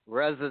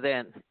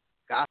resident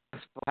gospel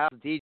house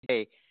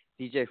DJ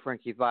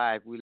Frankie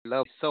Vibe. We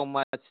love you so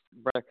much,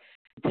 brother.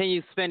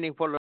 Continue spending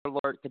for the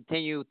Lord.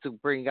 Continue to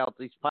bring out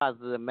these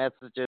positive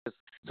messages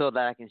so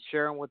that I can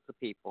share them with the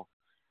people.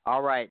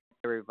 All right,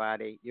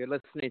 everybody. You're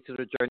listening to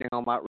the Journey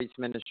Home Outreach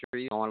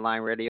Ministry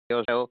online radio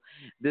show.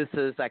 This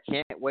is I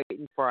Can't Wait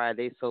on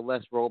Friday, so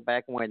let's roll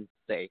back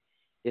Wednesday.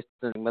 It's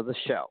the name of the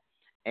show.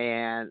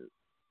 And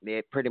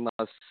it pretty much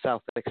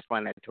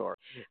self-explanatory.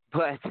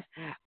 But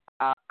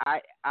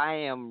I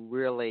am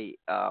really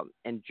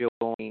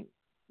enjoying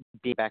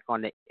being back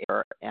on the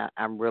air, and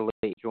I'm really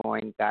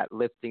enjoying God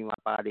lifting my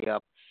body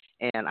up,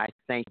 and I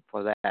thank you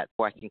for that,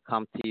 so I can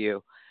come to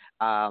you.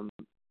 Don't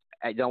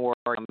worry,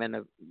 I'm in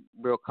a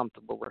real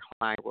comfortable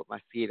recline with my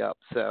feet up,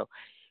 so,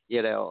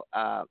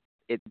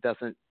 it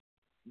doesn't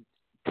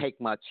take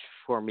much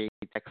for me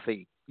to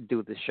actually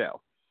do the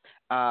show.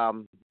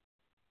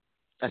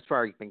 That's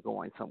probably been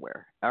going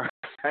somewhere. All right.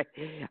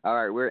 All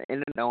right. We're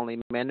in and only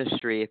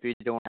ministry if you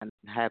don't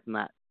have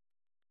not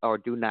or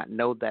do not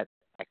know that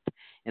fact.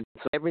 And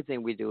so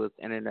everything we do is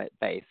internet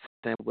based.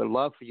 And we'd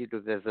love for you to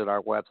visit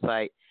our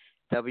website,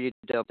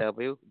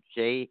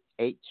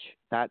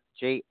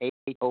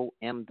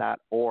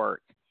 www.jh.jhom.org.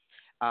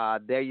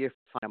 There you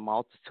find a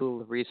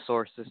multitude of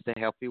resources to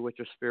help you with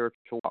your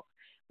spiritual walk.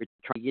 We're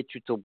trying to get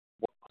you to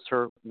walk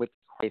closer with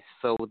Christ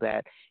so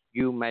that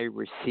you may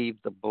receive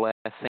the blessings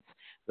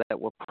that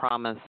were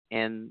promised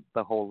in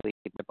the Holy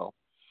Bible.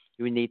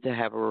 You need to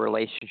have a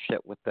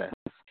relationship with us.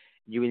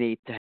 You need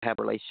to have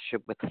a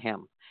relationship with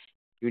Him.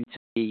 You need to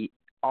be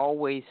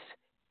always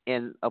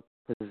in a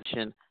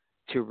position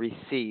to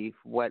receive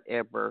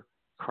whatever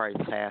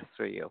Christ has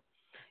for you.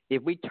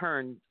 If we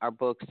turn our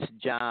books to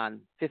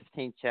John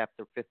 15,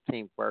 chapter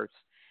 15, verse,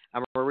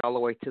 I'm going to read all the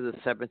way to the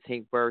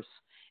 17th verse,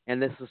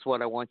 and this is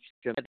what I want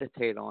you to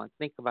meditate on.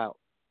 Think about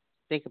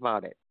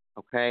it,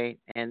 okay?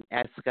 And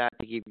ask God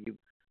to give you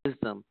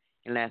wisdom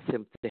and ask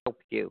Him to help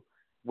you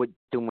with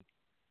doing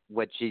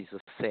what Jesus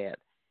said.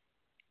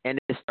 And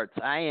it starts,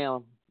 I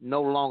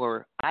no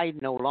longer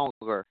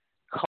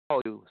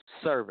call you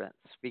servants,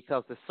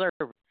 because the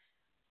servant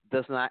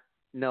does not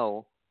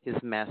know his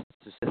master's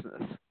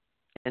business.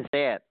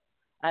 Instead,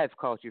 I have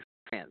called you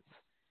friends.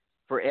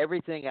 For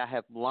everything I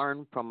have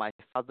learned from my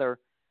Father,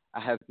 I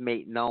have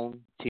made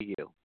known to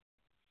you.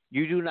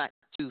 You do not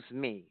choose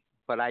me,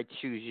 but I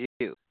choose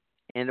you,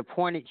 and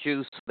appointed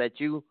you so that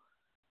you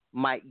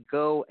might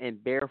go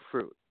and bear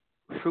fruit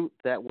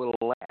that will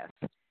last.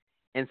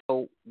 And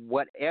so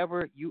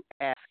whatever you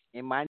ask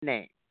in my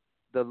name,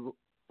 the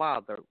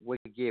Father will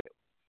give it.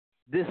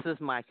 This is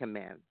my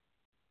command.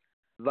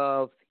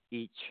 Love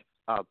each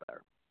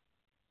other.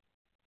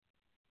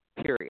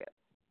 Period.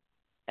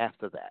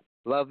 After that,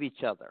 love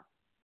each other.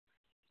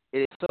 It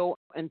is so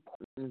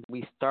important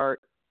we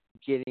start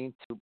getting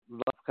to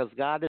love, because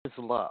God is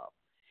love.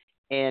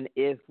 And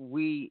if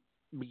we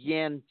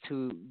begin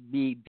to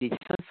be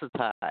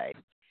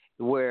desensitized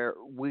where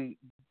we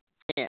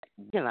can't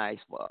recognize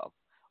love,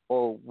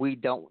 or we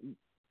don't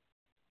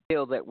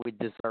feel that we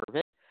deserve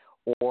it,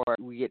 or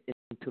we get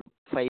into a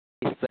place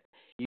that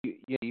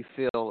you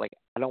feel like,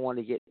 I don't want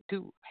to get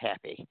too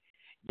happy.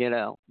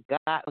 God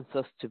wants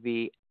us to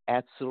be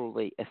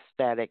absolutely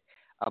ecstatic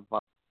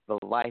about the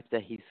life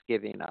that He's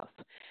giving us.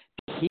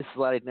 He's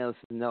letting us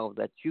know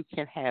that you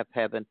can have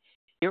heaven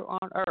here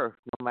on earth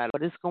no matter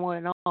what is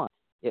going on.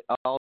 It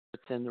all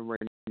starts in the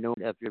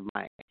renewing of your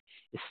mind.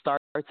 It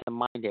starts to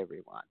mind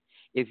everyone.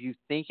 If you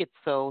think it's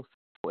so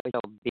it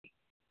shall be.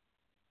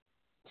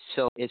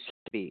 So it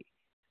should be.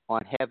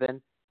 In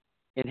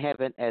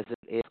heaven as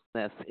it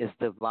is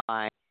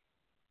divine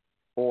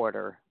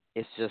order.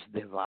 It's just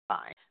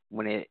divine.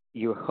 When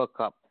you hook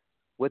up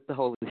with the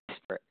Holy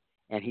Spirit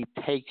and He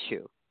takes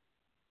you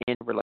in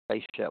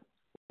relationship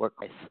with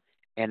Christ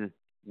and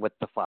with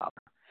the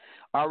Father.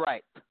 All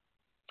right.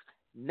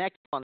 Next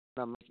one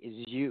is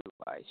You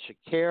by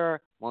Shakira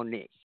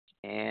Monique.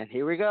 And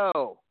here we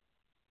go.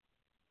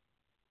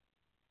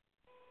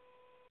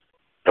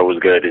 That was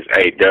good. It's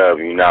A-Dub.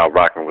 You're now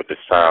rocking with the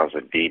sounds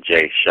of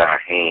DJ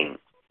Shyheim.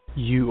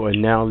 You are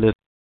now listening.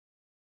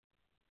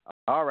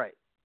 All right.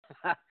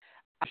 I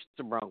pushed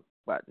the wrong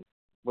button.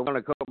 We're going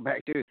to go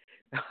back to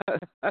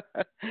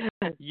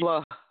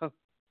love.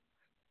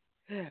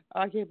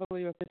 I can't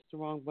believe I pushed the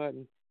wrong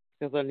button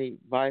because I need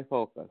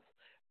bifocus.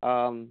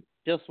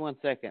 Just 1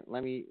 second.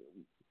 Let me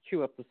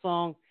cue up the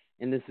song.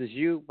 And this is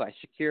You by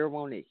Shakira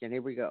Monique. And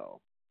here we go.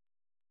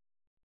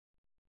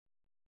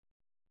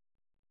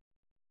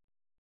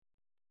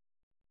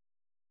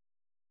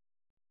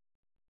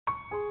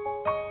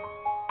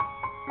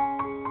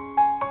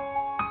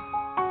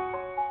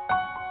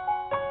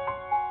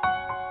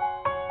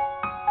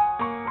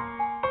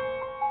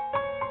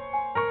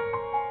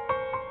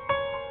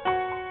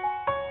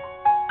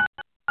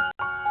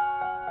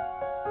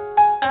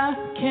 I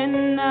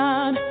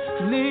cannot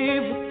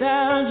live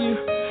without you.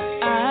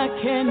 I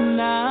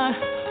cannot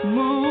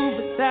move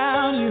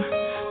without you.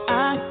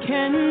 I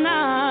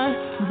cannot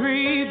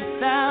breathe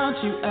without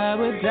you. I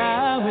would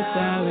die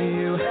without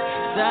you.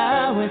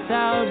 Die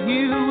without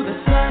you. The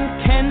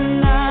sun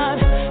cannot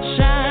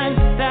shine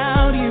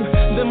without you.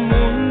 The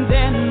moon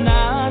dare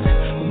not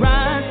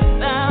rise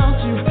without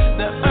you.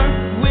 The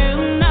earth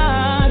will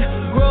not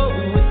grow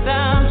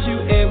without you.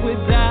 It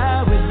would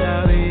die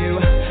without you.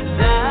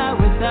 Die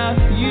without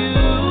you.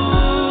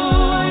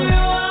 You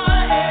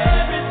are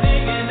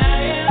everything and I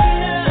am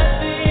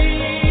nothing.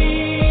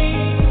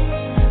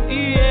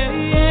 Yeah,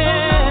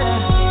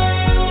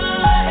 yeah. You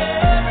are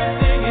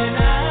everything and I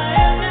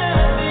am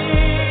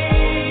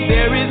nothing.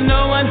 There is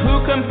no one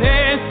who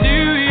compares to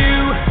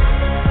you.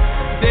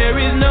 There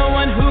is no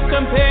one who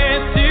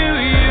compares to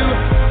you.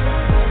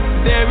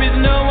 There is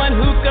no one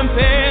who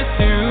compares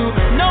to.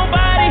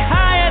 Nobody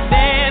higher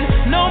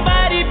than,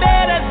 nobody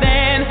better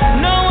than.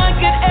 No one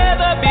could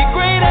ever be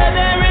greater.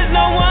 There is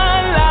no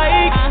one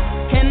like. I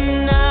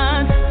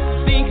cannot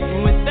think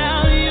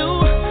without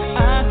you.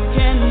 I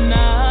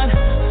cannot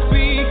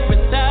speak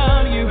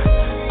without you.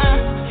 I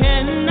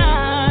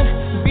cannot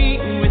be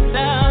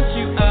without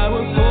you. I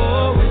will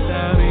fall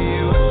without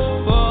you.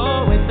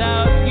 Fall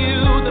without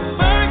you. The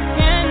birds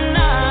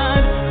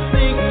cannot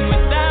sing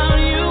without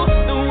you.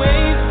 The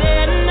waves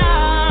dare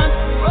not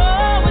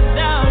roll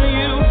without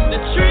you. The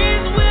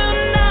trees will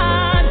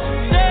not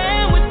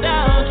stand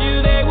without you.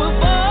 They will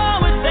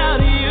fall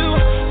without you.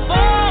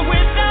 Fall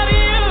without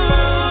you.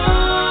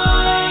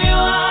 You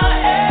are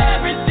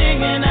everything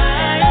and I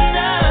am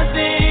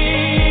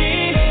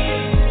nothing.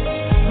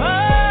 Oh,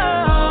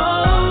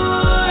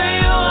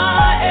 you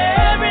are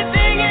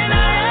everything and I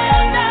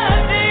am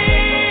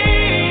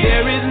nothing.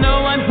 There is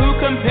no one who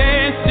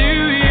compares to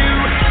you.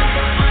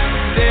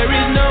 There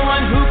is no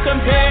one who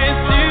compares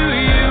to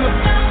you.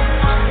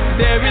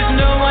 There is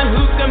no one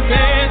who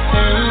compares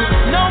to.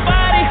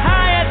 Nobody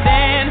higher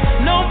than,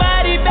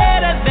 nobody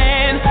better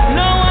than.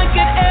 No one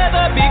could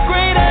ever be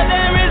greater.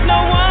 There is no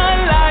one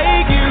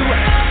like you.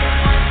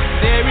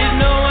 There is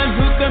no one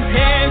who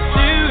compares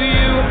to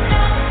you.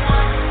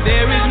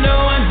 There is no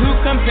one who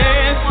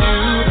compares to.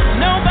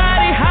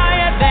 Nobody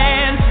higher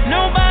than,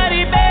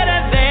 nobody better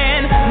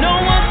than.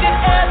 No one could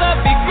ever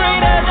be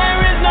greater.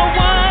 There is no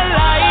one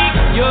like.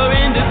 You're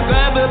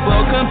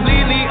indescribable,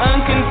 completely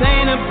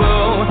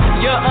uncontainable.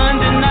 You're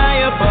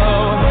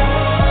undeniable.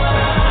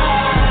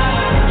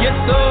 You're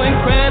so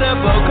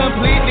incredible,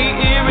 completely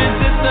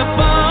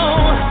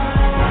irresistible.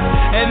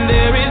 And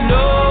there is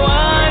no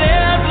one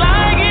else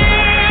like you.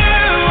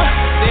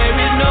 There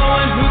is no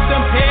one who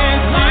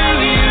compares to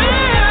you.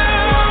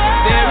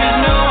 There is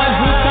no one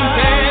who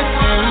compares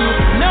to.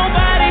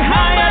 Nobody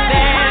higher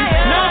than,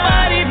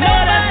 nobody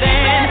better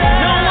than.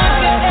 No one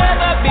could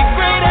ever be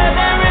greater.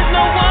 There is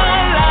no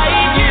one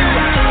like you.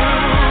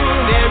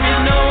 There is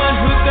no one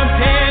who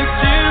compares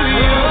to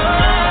you.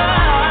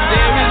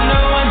 There is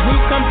no one who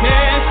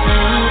compares to.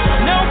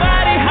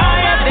 Nobody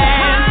higher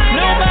than,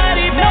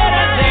 nobody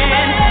better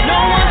than. No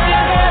one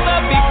could ever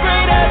be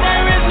greater.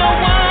 There is no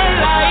one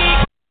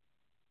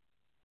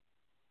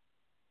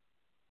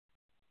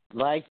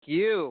Like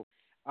you.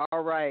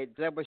 All right,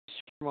 that was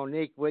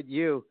Monique with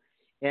you.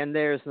 And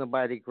there's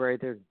nobody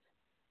greater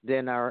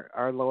than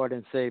our Lord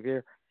and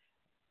Savior.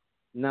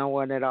 No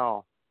one at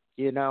all.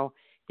 You know,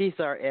 He's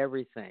our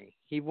everything.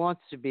 He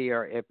wants to be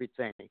our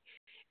everything.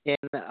 And,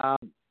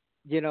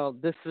 you know,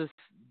 this is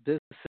the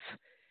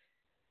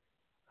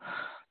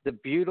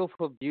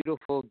beautiful,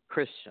 beautiful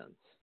Christians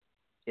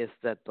is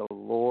that the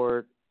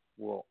Lord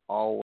will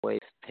always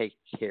take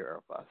care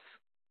of us.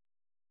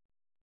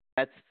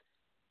 That's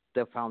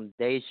the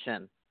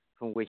foundation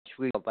from which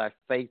we build our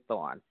faith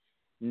on,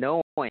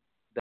 knowing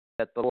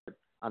that the Lord,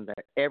 under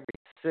every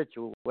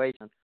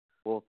situation,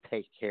 will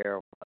take care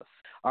of us.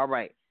 All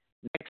right,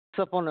 next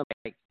up on the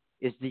mic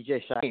is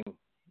DJ Shyheim,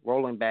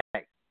 rolling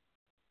back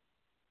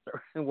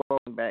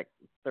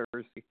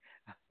Thursday.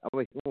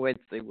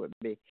 Wednesday would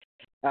be.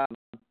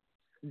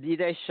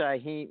 DJ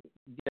Shyheim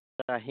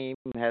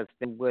has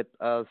been with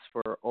us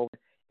for over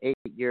 8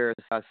 years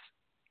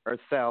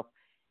herself,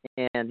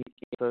 and he,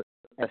 as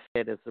I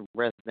said, is a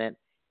resident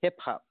hip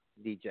hop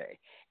DJ.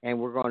 And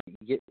we're going to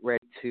get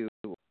ready to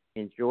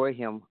enjoy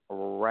him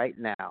right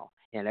now.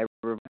 And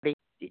everybody,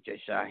 DJ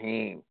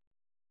Shyheim.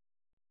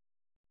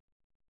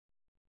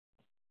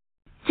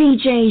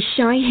 DJ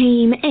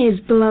Shyheim is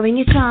blowing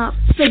it up,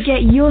 so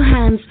get your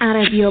hands out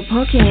of your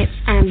pockets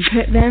and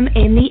put them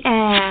in the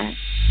air.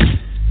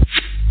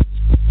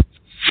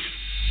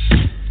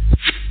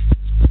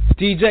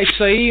 DJ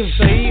Shyheim.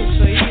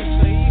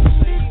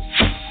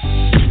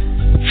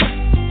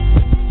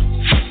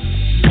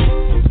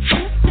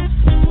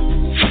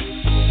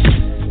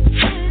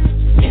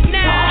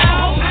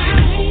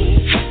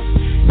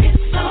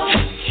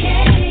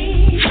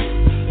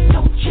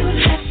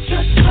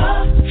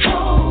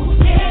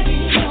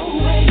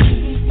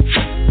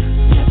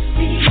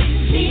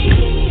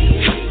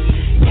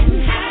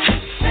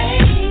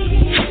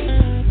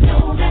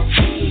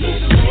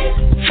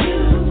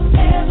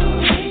 Ever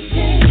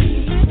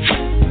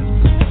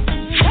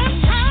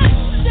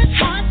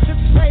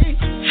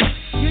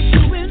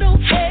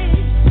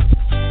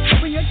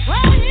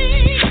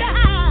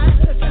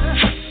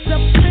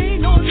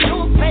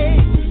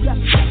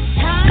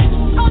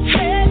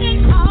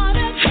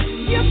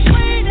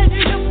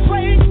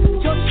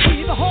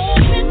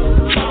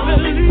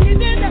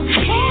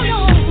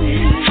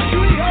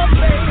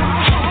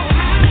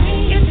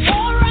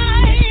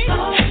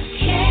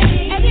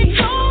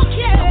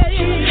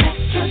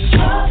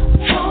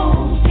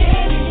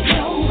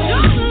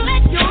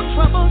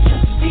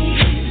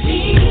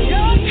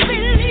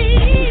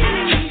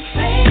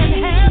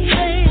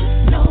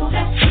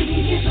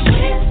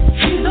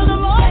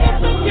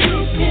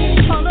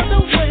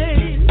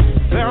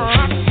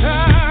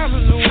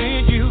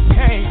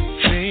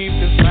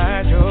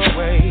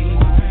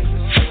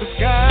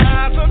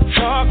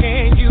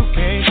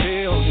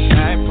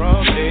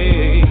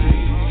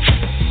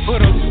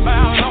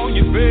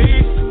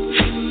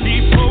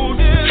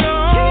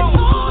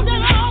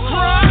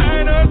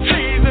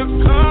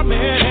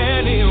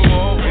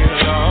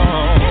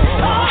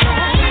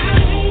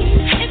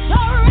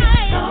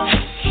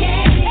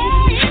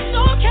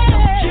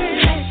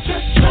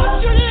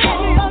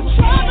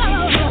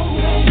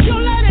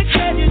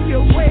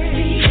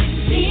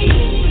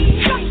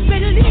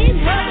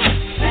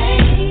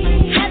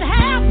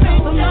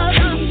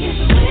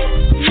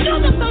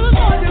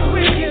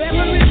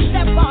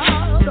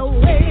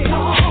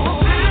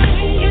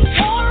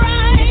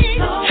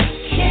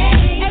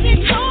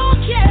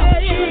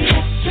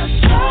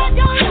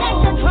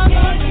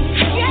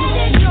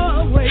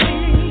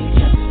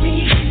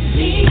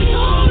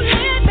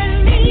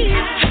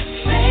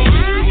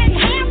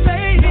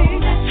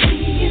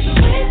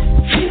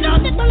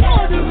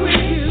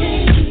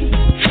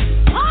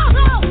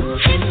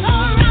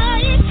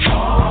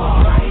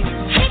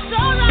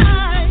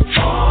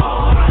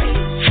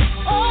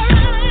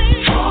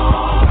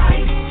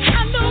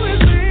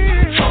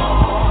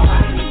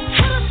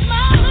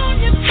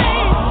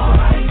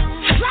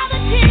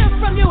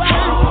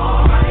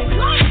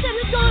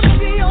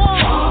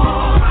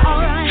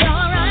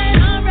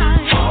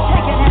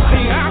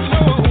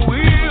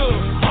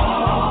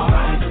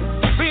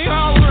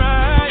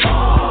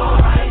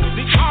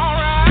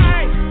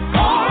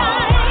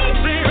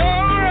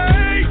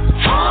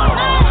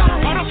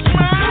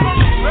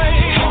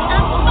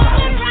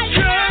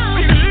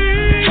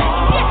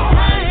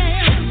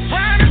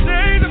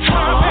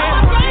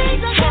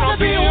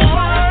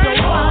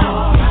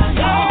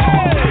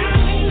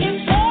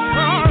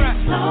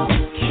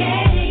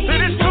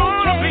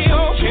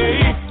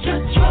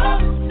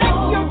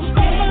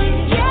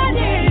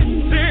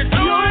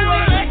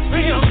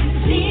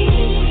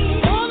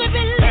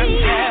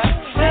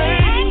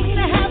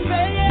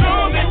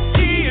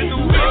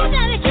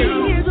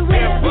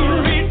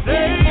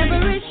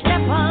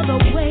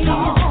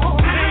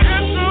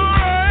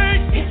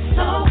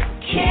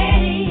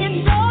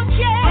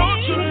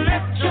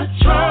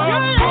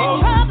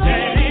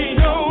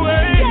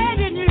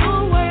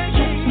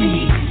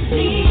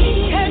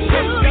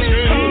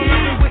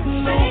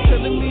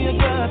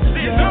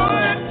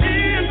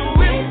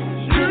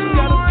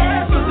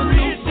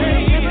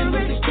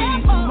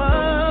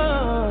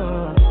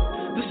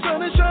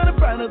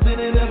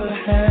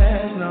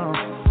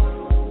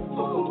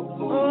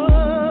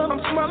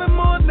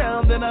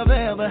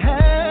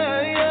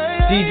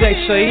DJ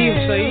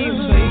Shyheim.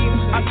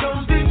 I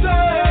don't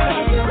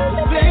deserve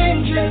the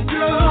things you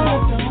do.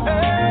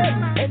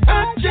 And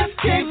I just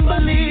can't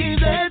believe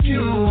that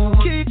you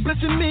keep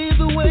blessing me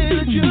the way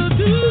that you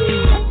do.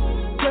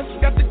 Just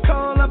got the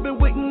call I've been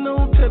waiting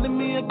on, telling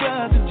me I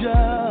got the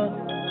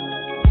job.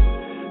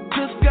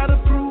 Just got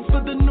approved for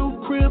the new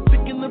crib,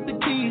 picking up the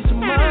keys to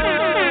mine.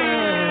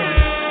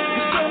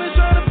 The sun is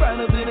shining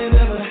brighter than it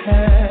ever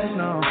has,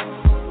 no.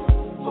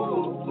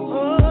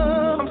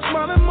 Oh, I'm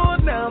smiling more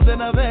now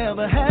than I've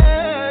ever had.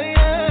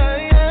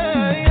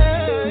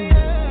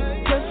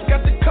 Just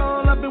got the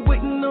call I've been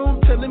waiting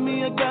on, telling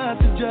me I got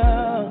the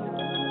job.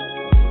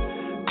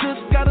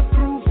 Just got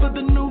approved for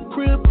the new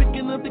crib,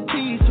 picking up the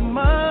keys to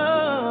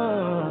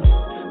mine.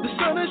 The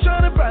sun is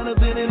shining brighter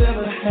than it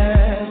ever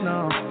has,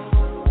 no.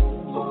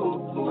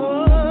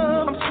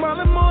 Oh, I'm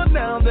smiling more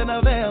now than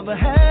I've ever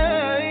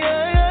had.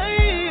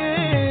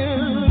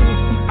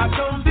 I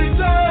don't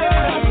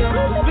deserve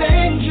the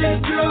things you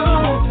do.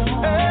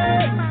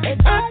 And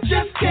I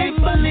just can't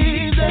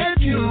believe that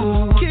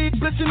you keep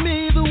blessing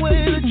me the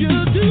way that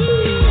you do.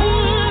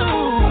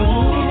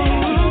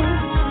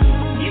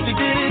 You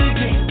did it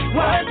again.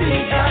 Why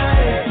did I?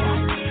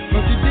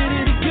 Lord, you did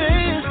it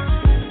again.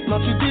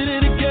 Lord, you did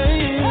it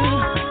again.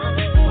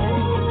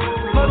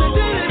 Lord, you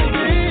did it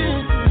again.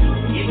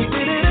 You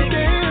did it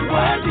again.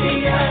 Why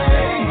did I?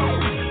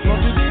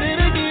 Lord, you did it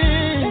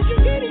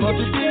again. Lord,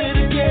 you did it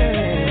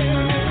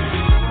again.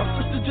 My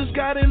sister just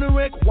got in a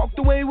wreck, walked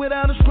away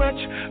without a scratch.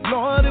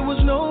 Lord, it was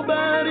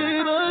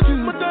nobody but you.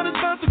 My daughter's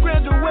about to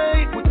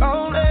graduate with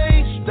all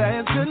A's.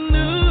 That's good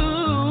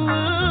news.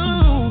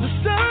 The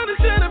sun is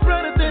shining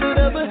brighter than it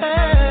ever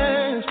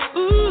has.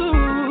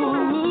 Ooh.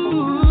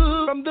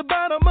 From the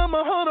bottom of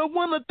my heart, I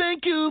wanna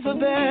thank you for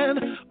that.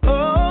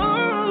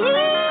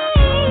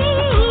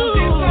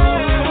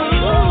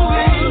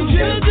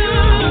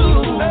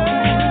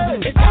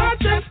 I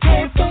just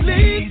can't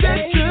believe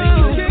that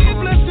you keep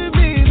blessing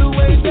me the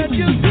way that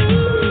you do.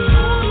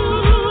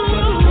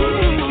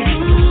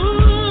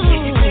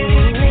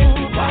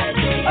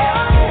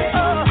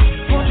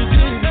 Won't you do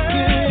it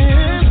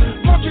again?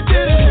 Won't you do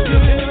it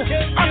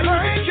again? I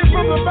thank you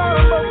from the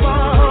bottom of my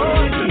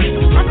heart.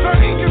 I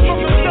thank you from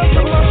the depths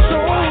of my soul.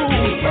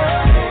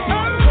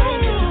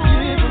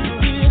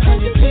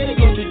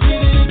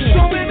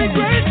 So many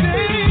great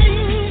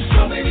things.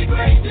 So many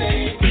great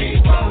things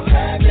keep on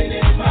happening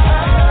in my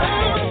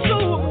life. I'm so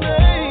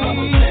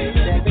amazed.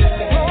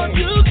 Lord,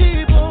 you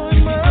keep on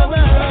my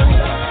life.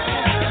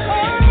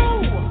 Oh,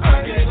 I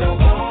can go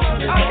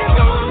on. I can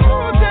go on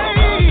all day.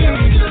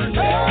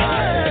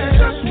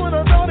 Just when I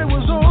thought it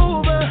was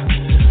over,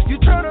 you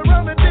turned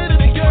around and did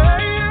it again.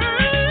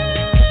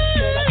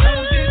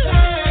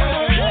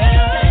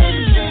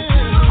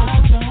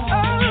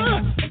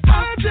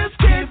 I just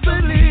can't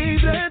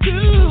believe that you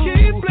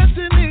keep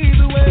blessing me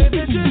the way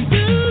that you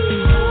do.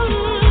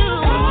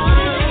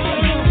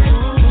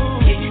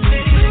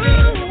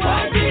 Why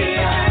did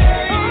I?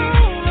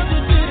 Lord, you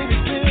did it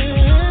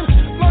again.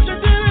 Lord, you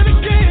did it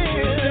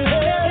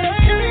again.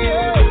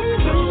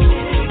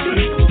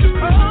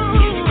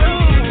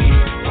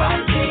 Why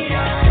did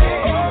I?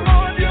 Oh,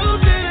 Lord, you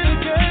did it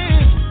again.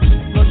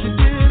 Lord, you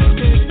did it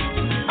again.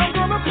 I'm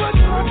gonna put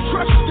my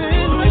trust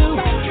in you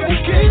and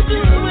keep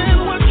doing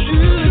what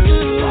you do.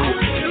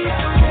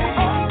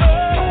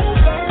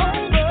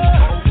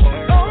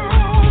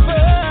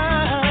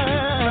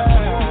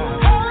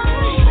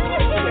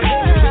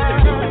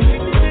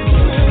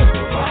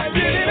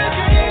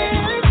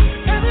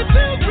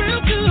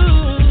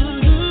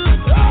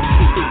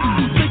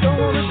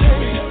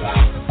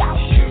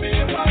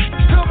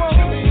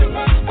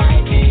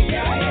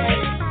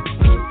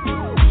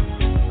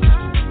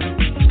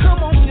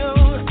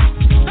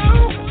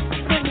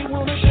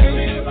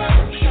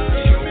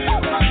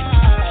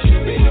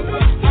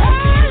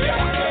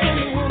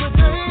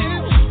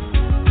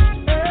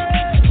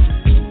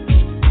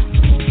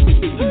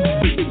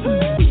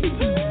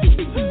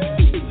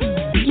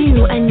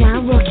 You are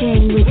now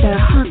rocking with the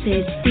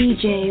hottest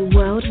DJ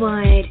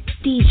worldwide,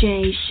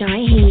 DJ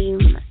Shyheim.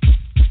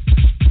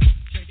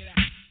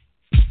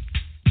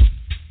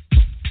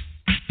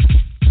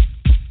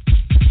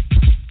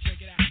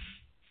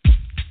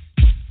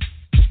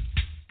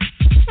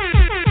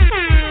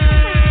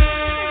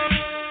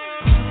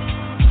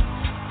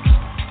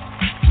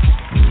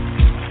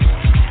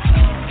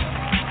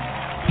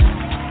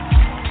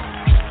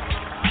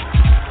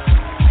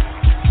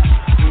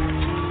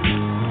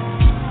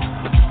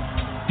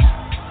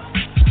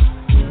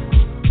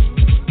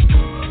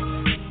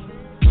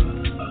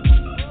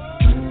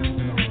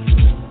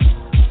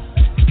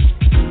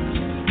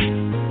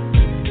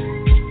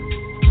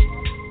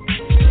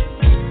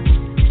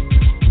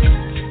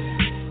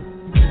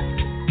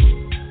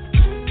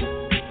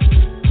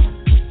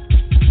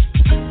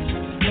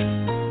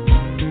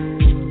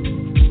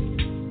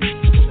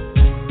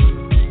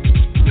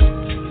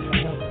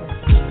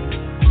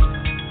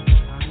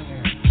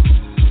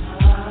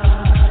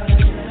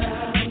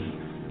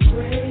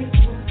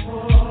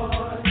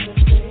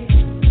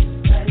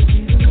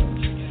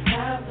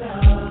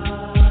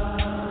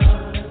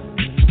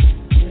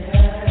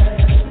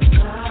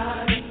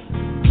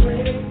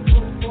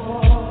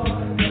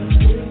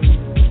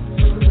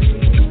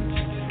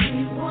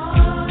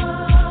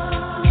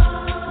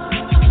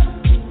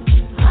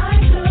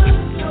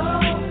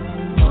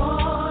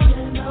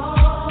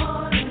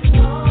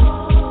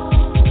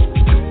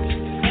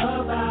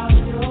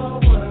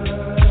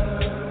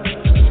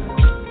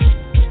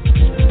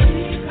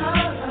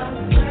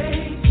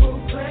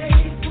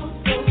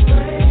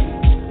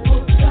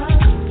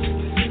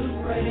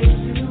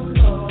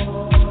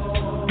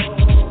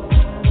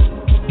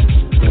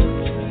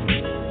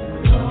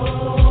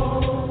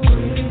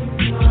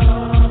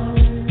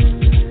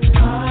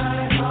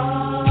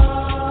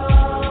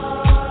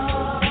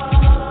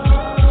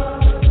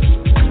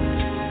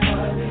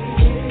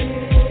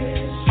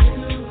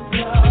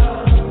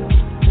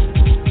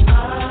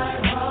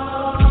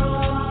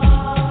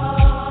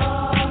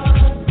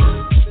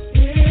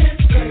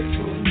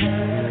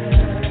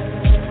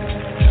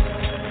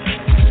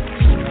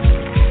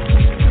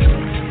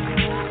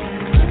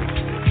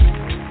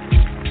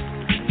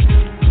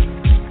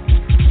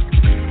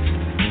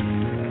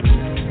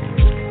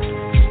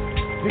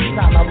 This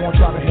time I want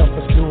y'all to help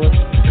us do it.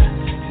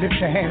 Lift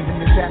your hands in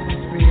this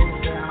atmosphere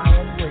and say, I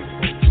am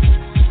grateful.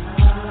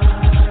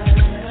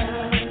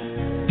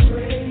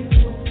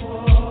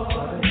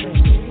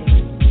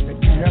 That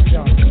you have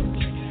done.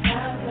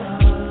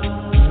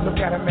 Look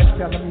at him and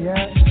tell him,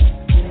 yes,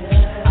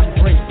 I'm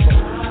grateful.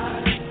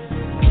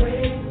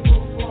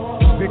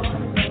 The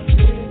victory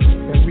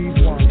that we've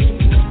won.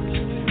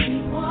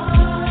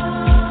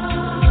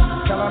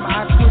 Tell him I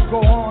could go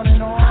on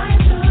and on.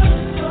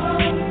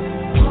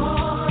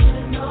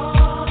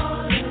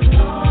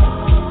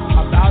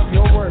 About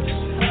your works.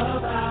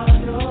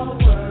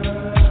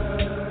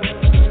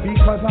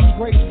 Because I'm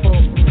grateful.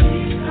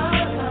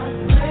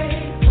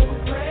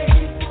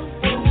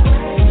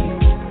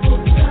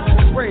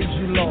 Praise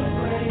you, Lord.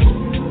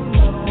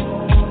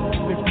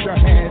 Lift your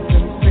hands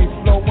and say,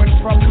 flowing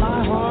from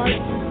my heart.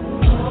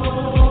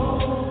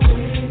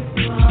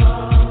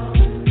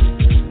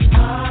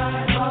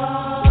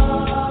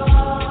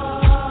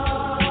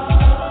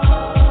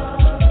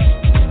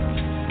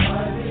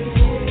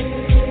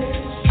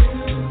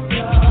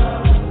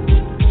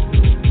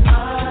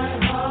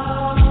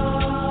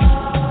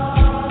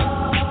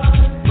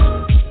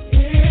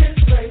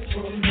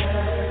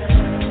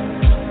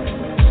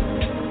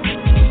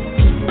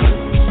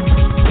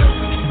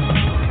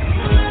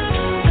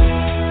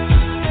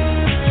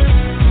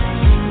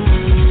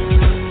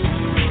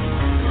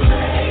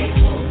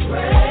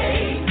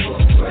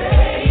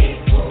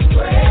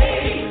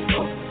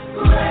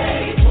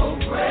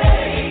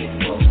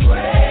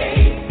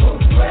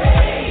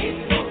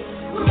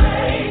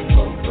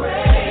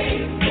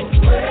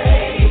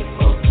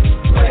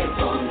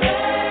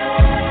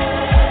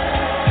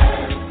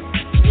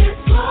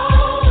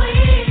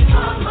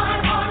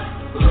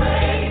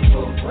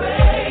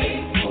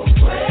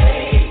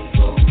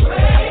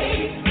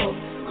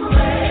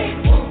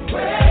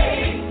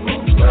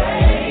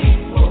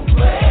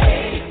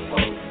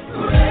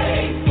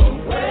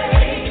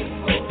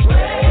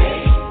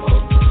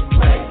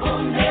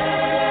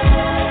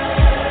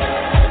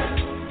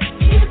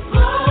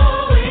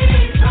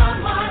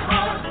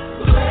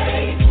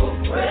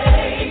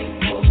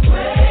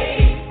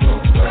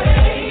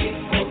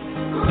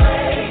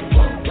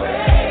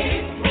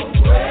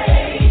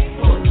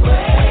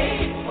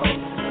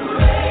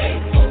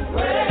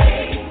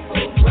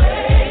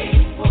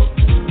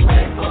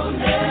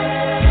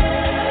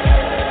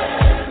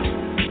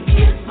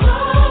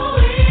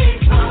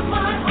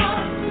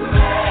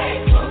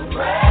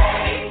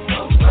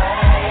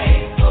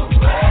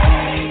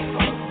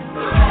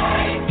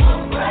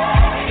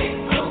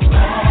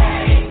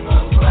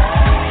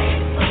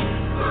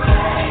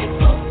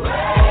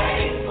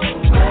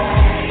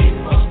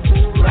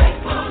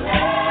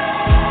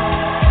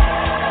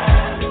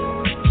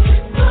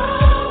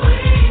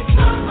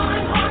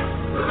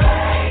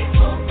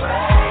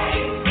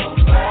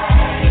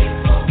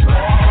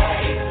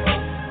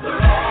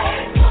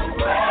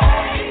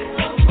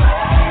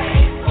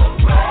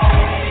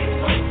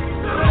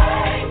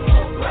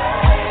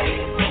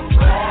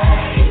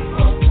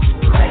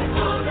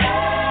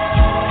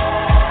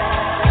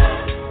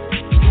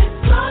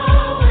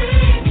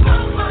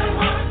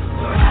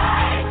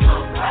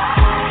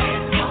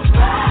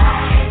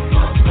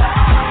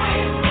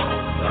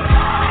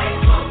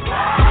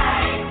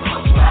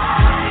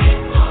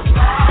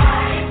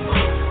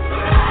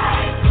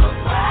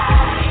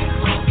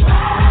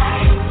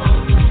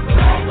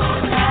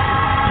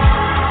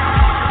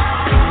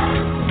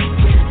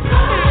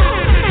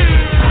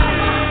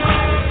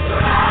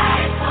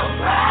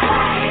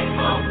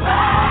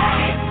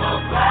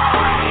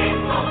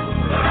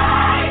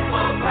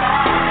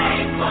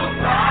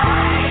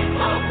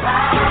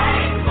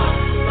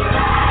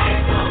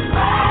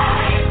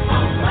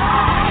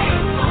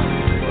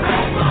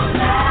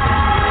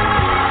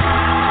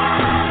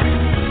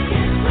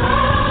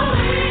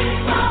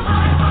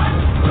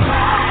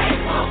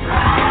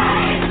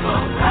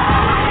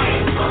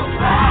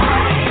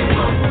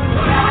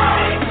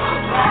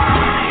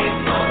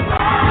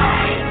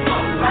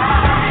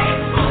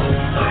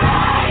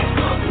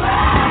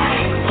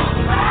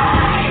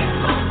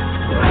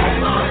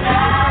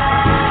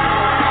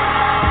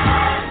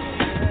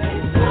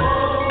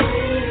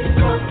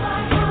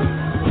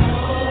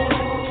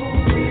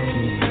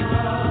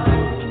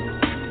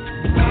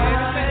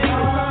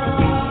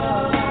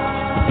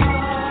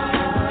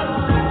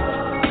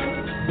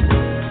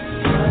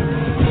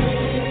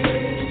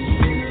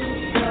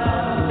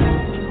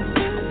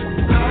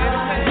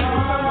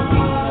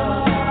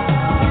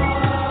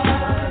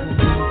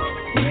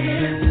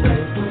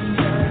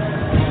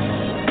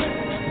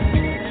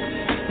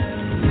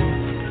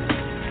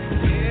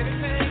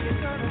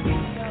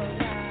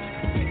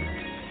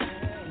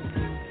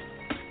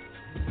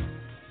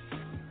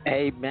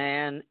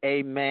 Amen,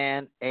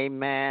 amen,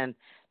 amen.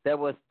 That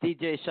was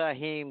DJ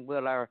Shyheim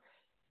with our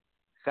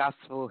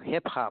gospel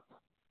hip hop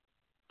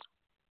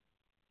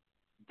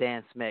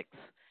dance mix.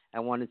 I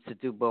wanted to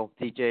do both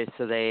DJs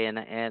today,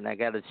 and I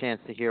got a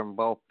chance to hear them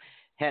both.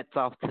 Hats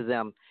off to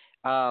them.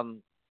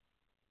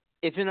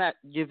 if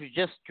you're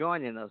just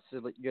joining us,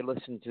 you're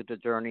listening to the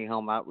Journey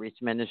Home Outreach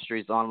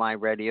Ministries online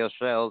radio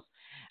shows.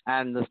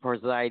 I'm the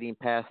presiding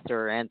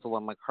pastor, Angela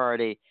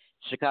McCarty,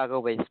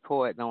 Chicago-based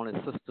poet known as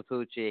Sister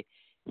Poochie,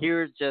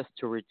 here just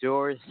to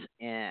rejoice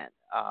and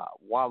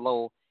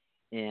wallow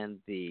in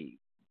the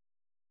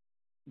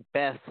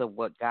best of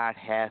what God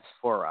has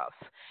for us.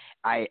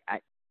 I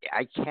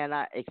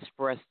cannot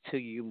express to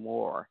you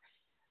more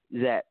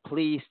that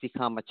please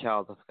become a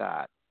child of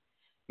God,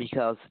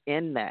 because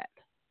in that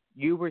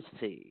you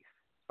receive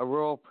a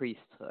royal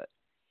priesthood.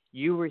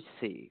 You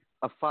receive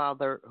a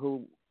Father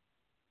who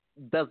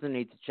doesn't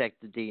need to check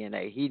the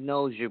DNA. He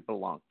knows you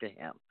belong to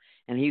him,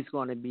 and he's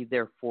going to be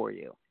there for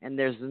you. And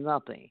there's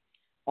nothing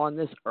on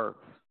this earth,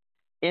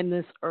 in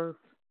this earth,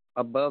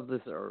 above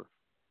this earth,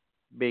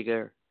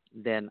 bigger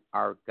than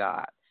our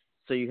God.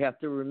 So you have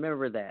to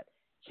remember that.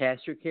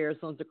 Cast your cares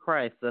onto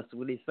Christ. That's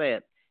what he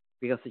said,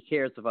 because he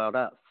cares about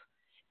us.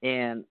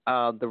 And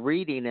the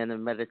reading and the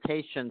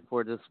meditation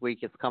for this week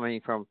is coming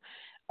from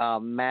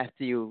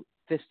Matthew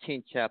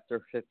 15,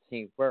 chapter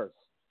 15, verse.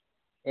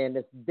 And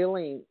it's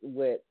dealing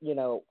with,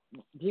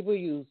 people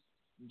use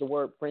the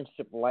word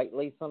friendship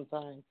lightly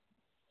sometimes.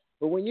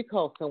 But when you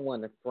call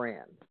someone a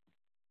friend,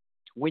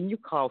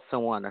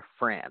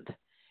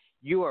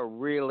 you are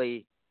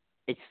really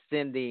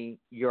extending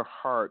your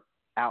heart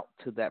out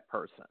to that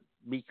person,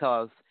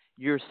 because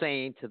you're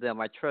saying to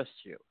them, I trust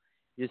you.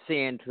 You're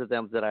saying to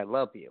them that I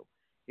love you.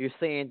 You're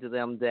saying to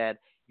them that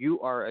you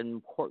are an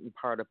important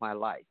part of my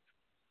life.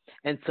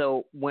 And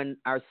so when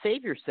our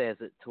Savior says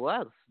it to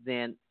us,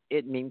 then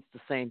it means the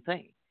same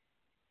thing.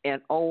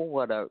 And oh,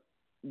 what a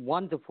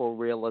wonderful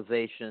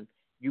realization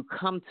you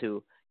come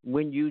to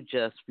when you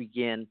just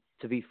begin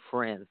to be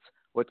friends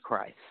with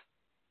Christ.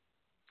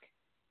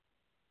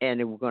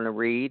 And we're going to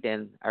read,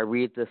 and I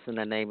read this in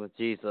the name of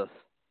Jesus.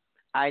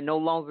 I no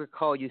longer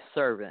call you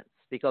servants,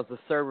 because the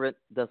servant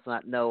does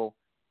not know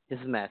his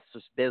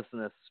master's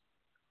business.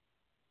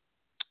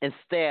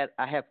 Instead,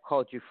 I have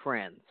called you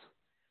friends.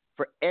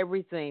 For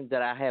everything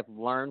that I have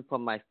learned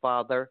from my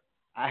Father,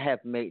 I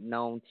have made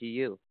known to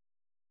you.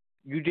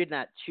 You did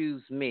not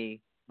choose me,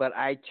 but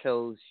I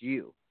chose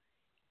you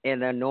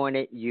and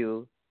anointed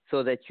you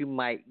so that you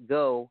might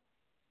go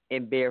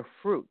and bear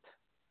fruit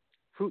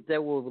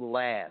that will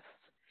last.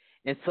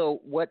 And so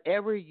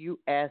whatever you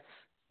ask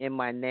in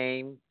my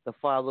name, the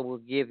Father will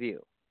give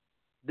you.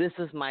 This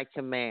is my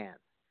command.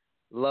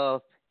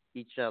 Love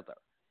each other.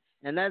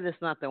 And that is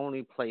not the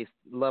only place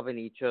loving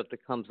each other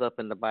comes up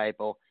in the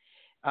Bible.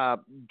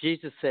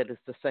 Jesus said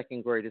it's the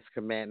second greatest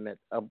commandment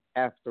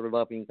after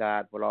loving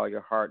God with all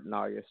your heart and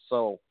all your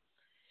soul.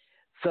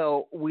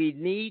 So we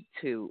need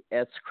to,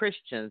 as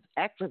Christians,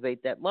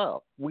 activate that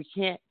love. We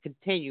can't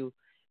continue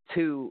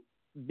to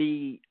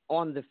be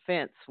on the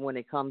fence when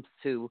it comes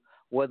to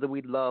whether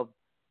we love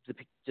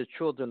the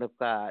children of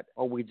God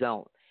or we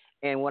don't.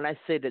 And when I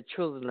say the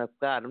children of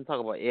God, I'm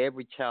talking about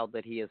every child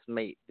that he has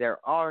made. There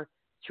are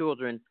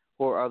children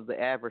who are of the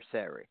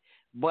adversary.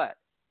 But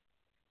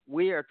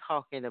we are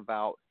talking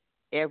about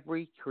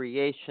every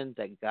creation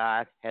that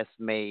God has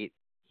made.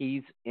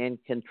 He's in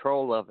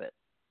control of it.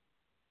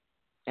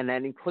 And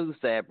that includes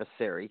the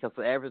adversary, because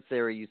the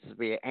adversary used to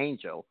be an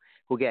angel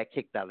who got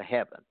kicked out of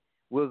heaven.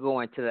 We'll go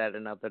into that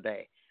another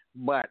day.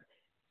 But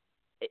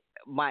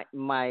my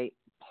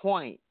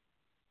point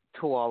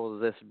to all of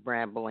this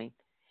rambling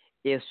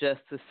is just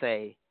to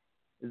say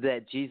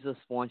that Jesus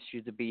wants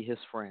you to be his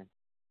friend.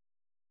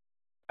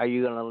 Are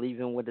you going to leave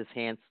him with his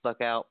hand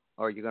stuck out,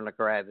 or are you going to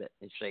grab it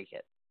and shake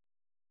it?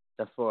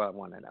 That's what I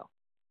want to know.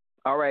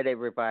 All right,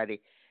 everybody.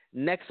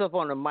 Next up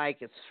on the mic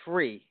is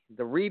Free,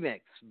 the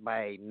remix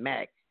by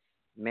Mac,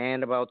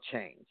 Man About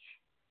Change.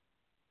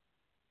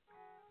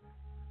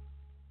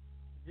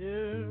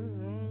 Yeah.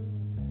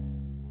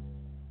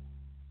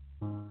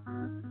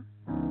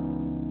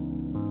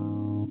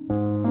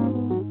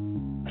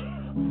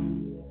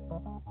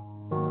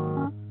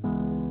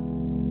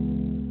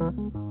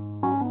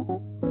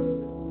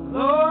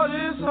 Lord,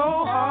 it's so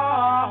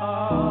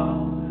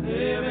hard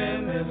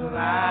living this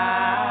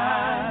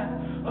life,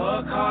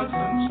 a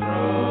constant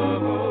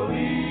struggle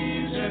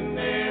each and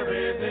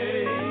every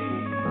day.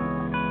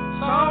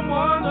 Some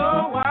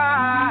wonder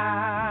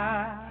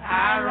why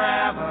I'd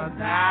rather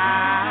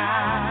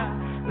die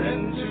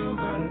than to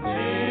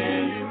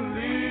continue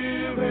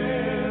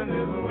living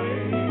this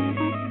way.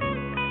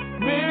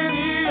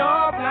 Many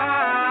are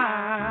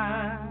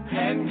blind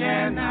and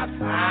cannot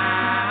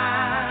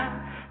find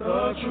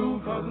the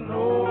truth, 'cause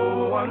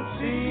no one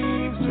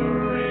seems to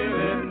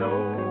really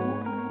know.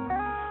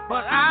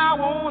 But I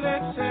won't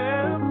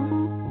accept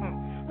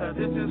that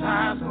this is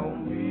how it's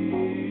gonna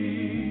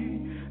be.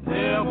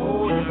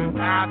 Therefore, you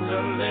got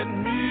to let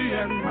me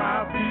and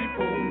my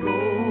people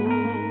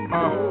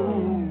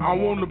know. I I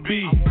wanna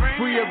be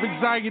free of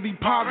anxiety,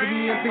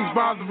 poverty, and things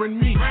bothering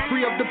me.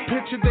 Free of the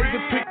picture they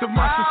depict of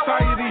my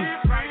society.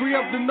 Free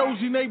of the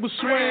nosy neighbors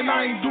swearing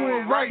I ain't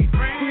doing right.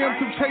 Free of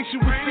temptation,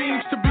 which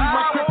seems to be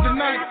my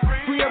kryptonite.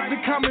 Free of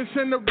the comments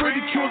and the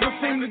ridicules I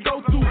seem to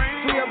go through.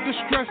 Free of the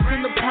stress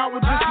and the power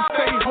just to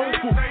stay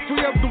hopeful.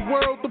 Free of the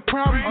world, the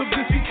problems of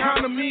this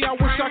economy. I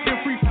wish I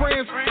could free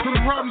friends from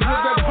the problems of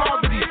that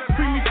poverty.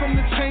 Free me from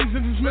the chains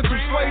and this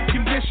mental slave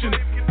condition.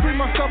 Free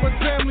my stubborn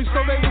family so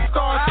they will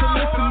start to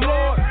listen,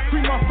 Lord.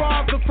 Free my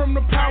father from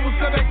the powers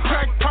of that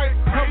crack pipe.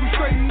 Help him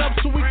straighten up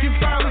so we can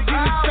finally get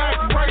his back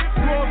right.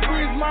 Lord,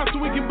 free his mind so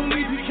we can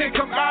believe he can't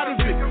come out of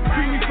it.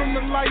 Free me from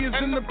the liars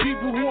and the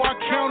people who are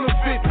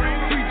counterfeit.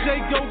 Free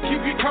Jacob, keep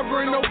you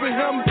covering over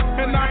him.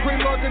 And I pray,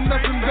 Lord, that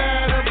nothing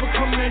bad ever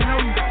come to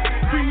him.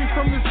 Free me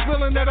from this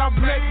feeling that I've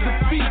met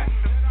defeat.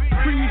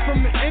 Free me from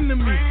the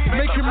enemy,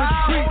 make him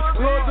retreat.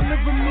 Lord,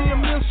 deliver me a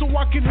meal so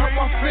I can help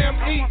my fam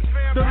eat.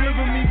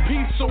 Deliver me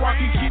peace so I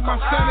can keep my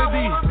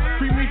sanity.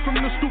 Free me from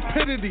the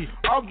stupidity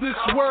of this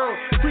world.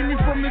 Free me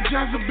from the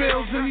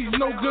Jezebels and these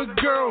no good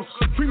girls.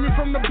 Free me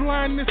from the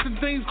blindness and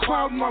things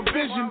clouding my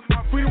vision.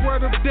 Free the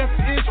word of death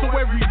is so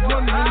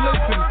everyone will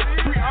listen.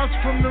 Free us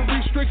from the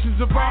restrictions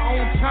of our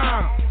own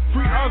time.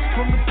 Free us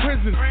from the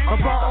prison of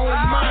our own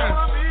minds.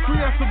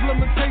 Free us of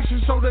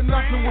limitations so that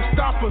nothing will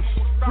stop us.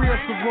 Free us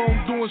of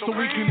wrongdoing so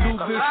we can do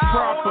this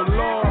proper,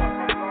 Lord.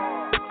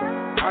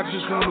 I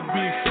just want to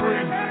be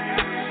free.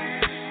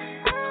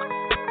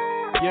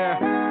 Yeah,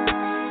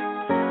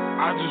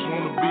 I just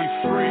want to be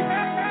free.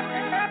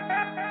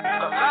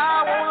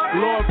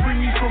 Lord, free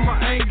me from my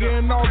anger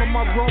and all of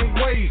my wrong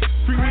ways.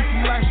 Free me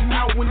from lashing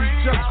out when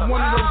it's just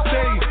one of those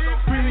days.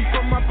 Free me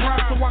from my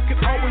pride so I can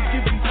always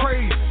give you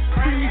praise.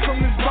 Free me from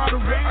this bottle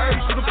of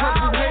herbs to the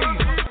purple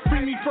haze.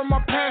 Free me from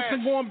my past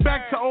and going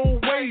back to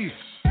old ways.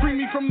 Free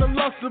me from the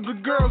lust of the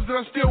girls that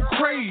I still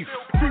crave.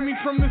 Free me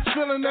from this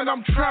feeling that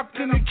I'm trapped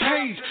in a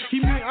cage.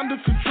 Keep me under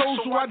control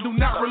so I do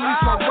not release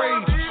my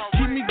rage.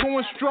 Keep me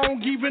going strong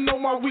even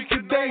on my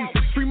weaker days.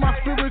 Free my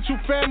spiritual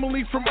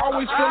family from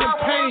always feeling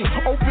pain.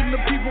 Open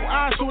the people's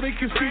eyes so they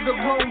can see the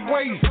wrong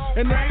ways.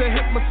 And if they're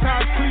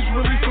hypnotized, please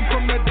release them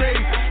from their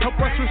days. Help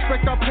us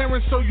respect our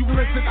parents so you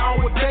listen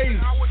our days.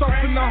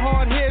 Soften the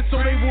hard head so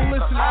they will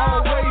listen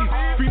always.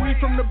 Free me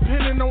from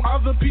depending on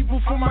other people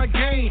for my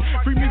gain.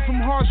 Free me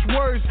from harsh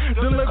words,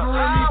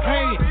 delivering me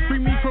pain. Free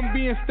me from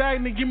being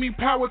stagnant, give me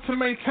power to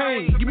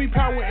maintain. Give me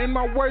power in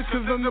my words,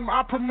 cause in them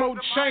I promote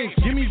change.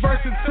 Give me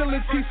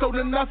versatility so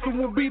that nothing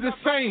will be the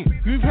same.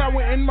 Give me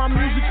power in my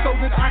music so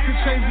that I can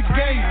change the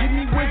game. Give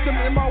me wisdom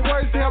in my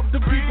words to help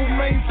the people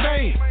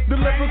maintain.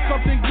 Deliver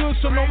something good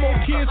so no more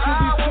kids will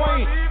be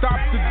slain. Stop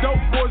the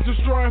dope boys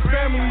destroying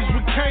families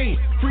with cane.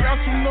 Free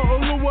us from the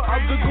allure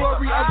of the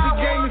glory of the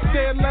game.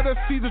 Instead, let us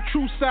see the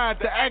true side,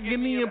 the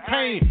agony and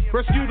pain.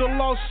 Rescue the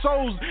lost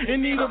souls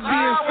in need of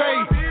being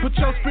saved. Put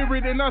your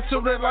spirit in us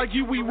so that like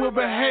you we will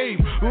behave.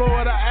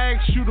 Lord, I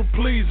ask you to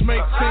please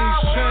make things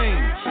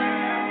change.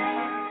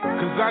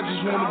 Cause I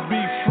just wanna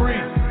be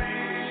free.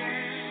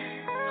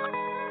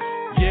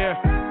 Yeah.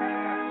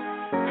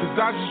 Cause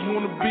I just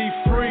wanna be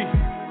free.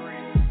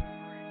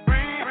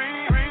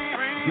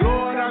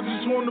 Lord, I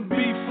just wanna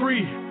be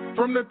free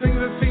from the things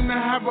that seem to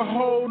have a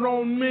hold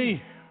on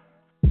me.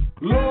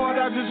 Lord,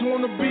 I just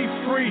wanna be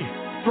free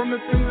from the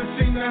things that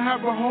seem to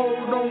have a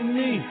hold on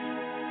me.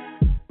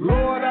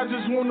 Lord, I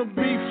just wanna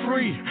be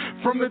free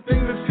from the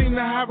things that seem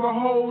to have a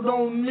hold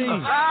on me.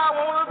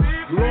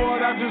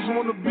 Lord, I just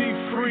wanna be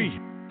free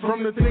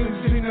from the things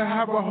that seem to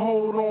have a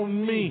hold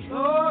on me.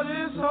 Lord,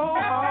 it's so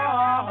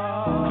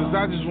hard. Cause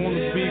I just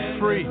wanna be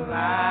free.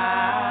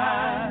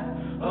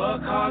 A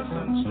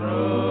constant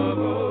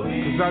struggle.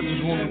 Cause I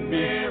just wanna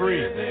be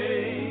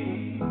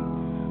free.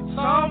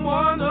 Some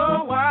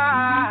wonder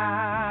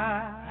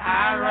why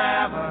I'd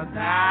rather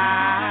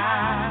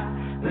die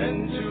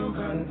than to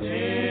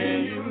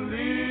continue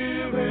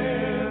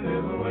living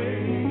this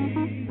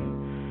way.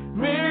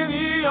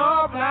 Many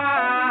are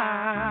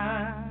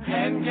blind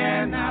and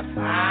cannot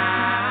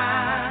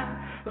find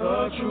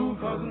the truth,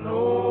 cause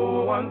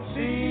no one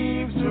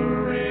seems to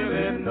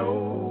really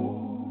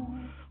know.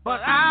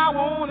 But I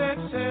won't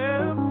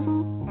accept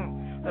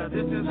that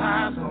this is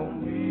how it's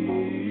gonna be.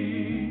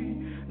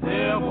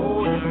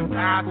 Therefore, you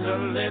got to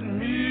let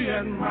me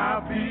and my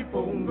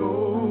people go.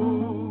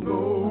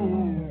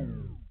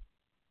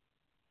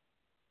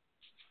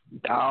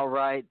 All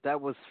right, that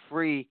was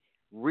Free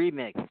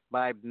Remix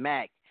by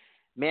Mac,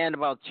 Man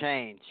About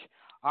Change.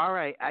 All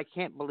right, I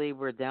can't believe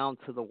we're down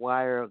to the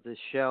wire of the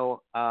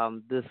show.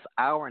 This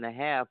hour and a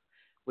half,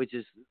 which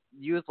is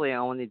usually I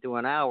only do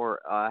an hour,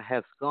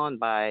 has gone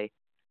by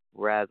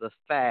rather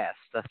fast.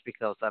 That's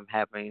because I'm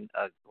having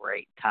a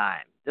great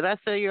time. Did I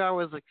say I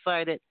was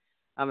excited?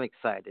 I'm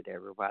excited,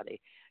 everybody.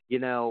 You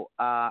know,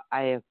 I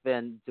have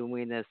been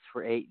doing this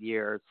for 8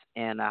 years,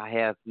 and I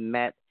have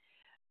met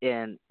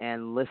and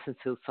listened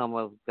to some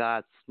of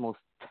God's most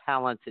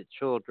talented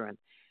children,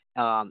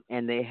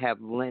 and they have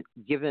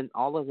given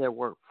all of their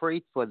work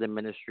free for the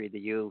ministry to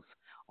use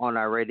on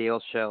our radio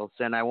shows.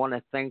 And I want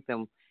to thank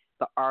them,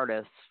 the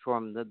artists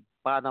from the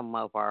bottom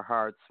of our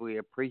hearts, we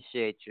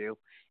appreciate you,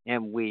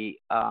 and we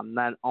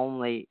not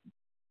only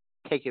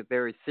take it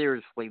very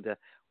seriously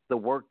the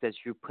work that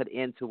you put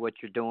into what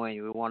you're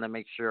doing. We want to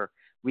make sure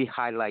we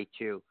highlight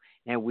you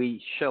and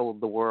we show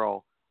the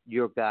world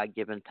your God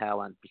given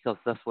talent because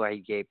that's why He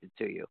gave it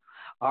to you.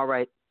 All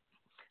right.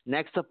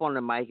 Next up on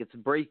the mic, it's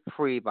Break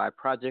Free by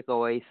Project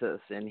Oasis,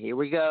 and here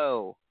we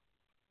go.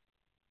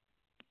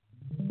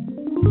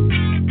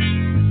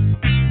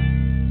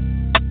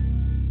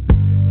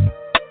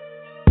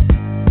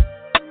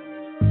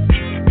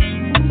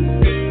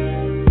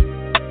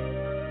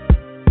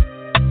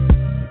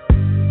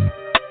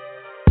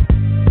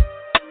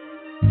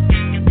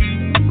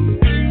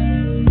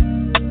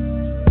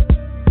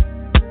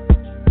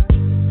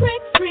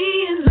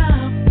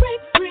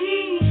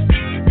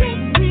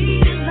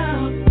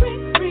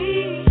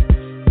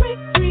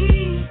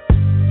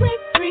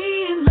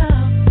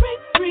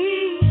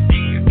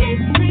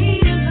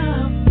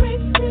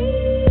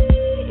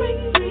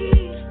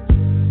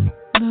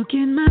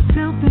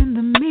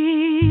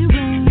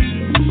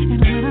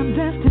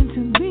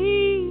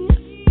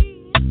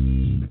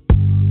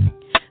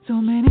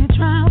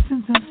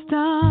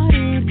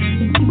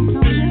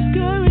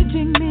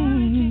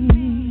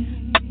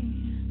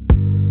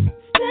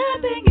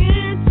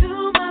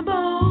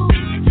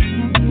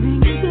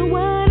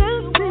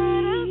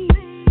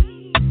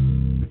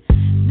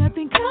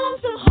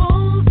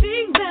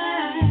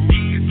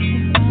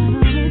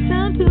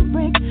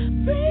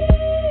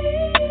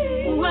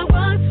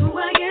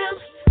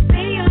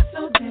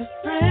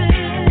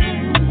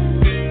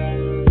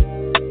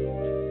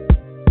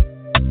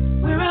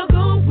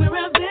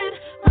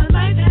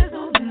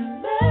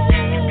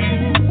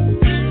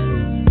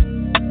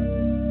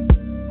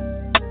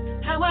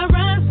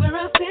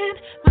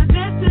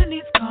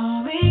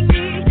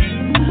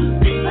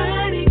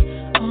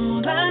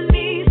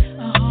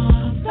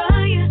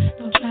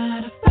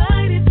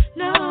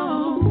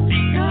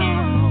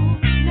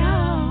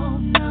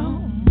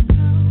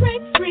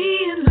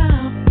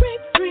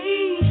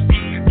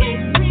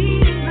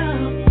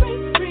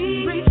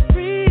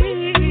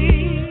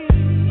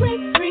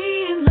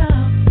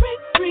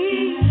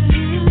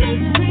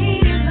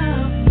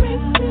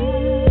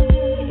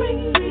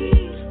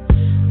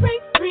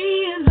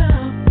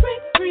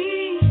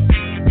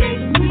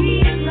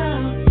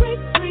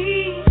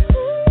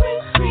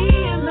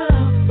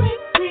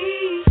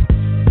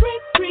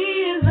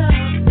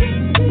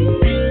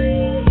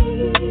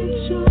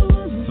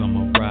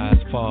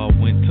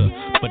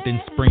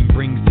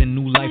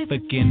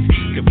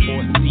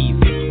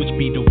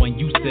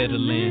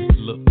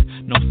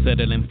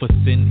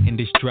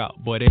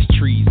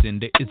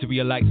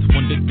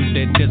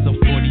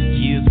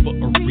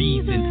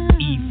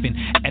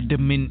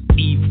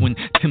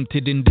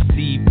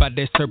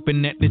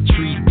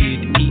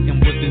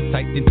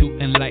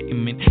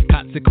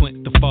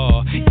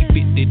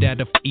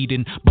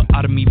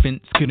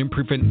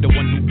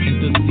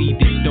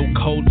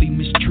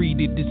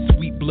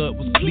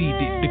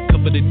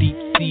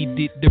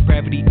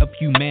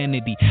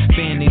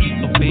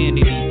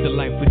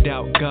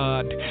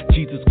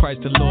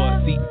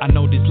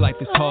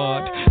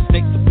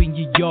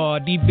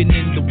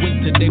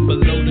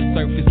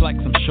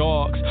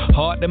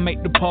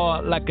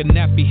 Like a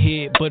nappy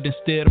head, but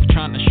instead of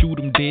trying to shoot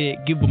him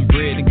dead, give him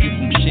bread and give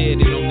him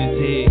shedding on his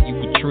head. You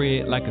would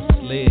tread like a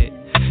sled.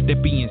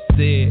 That being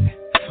said,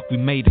 we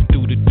made it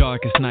through the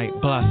darkest night,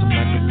 blossom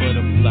like a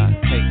butterfly,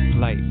 take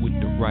flight with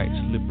the right's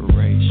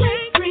liberation.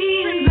 Break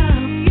free and love.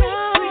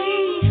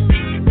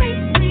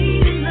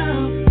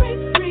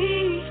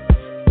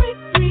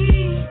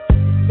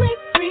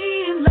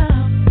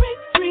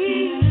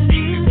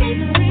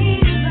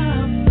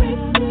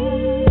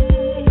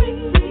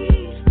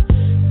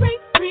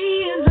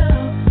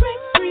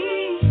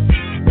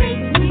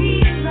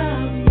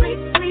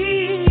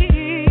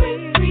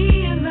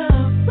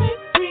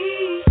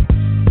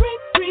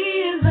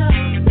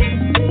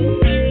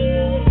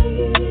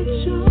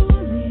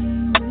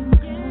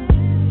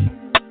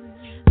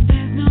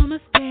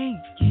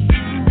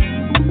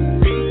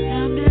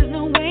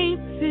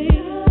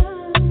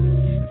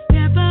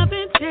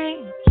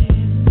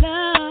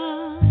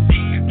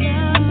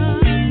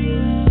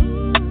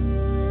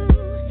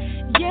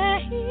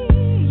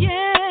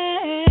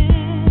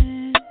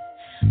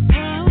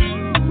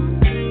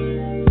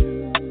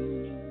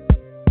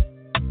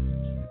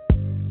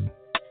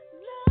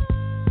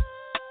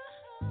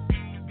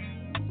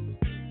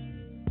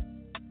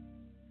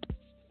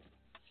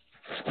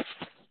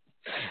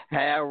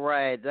 All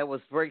right, that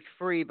was Break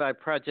Free by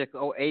Project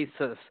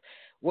Oasis.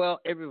 Well,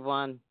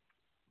 everyone,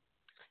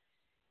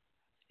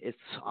 it's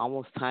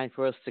almost time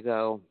for us to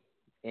go.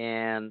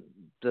 And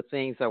the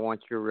things I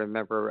want you to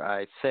remember,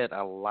 I said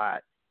a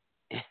lot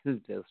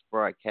in this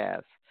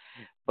broadcast.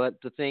 But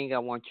the thing I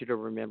want you to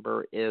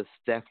remember is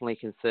definitely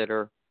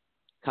consider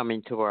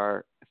coming to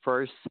our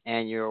first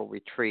annual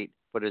retreat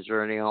for the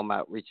Journey Home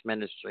Outreach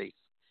Ministries.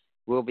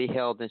 Will be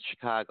held in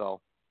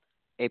Chicago,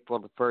 April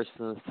the 1st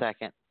and the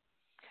 2nd.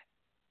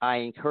 I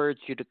encourage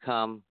you to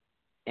come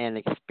and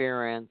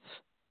experience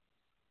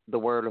the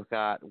Word of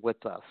God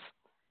with us.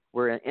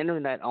 We're an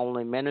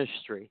internet-only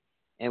ministry,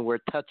 and we're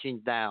touching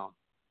ground,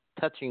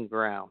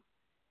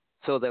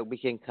 so that we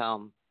can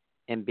come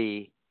and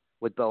be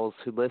with those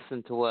who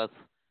listen to us,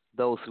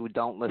 those who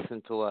don't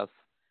listen to us,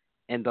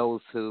 and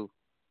those who,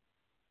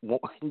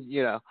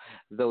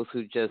 those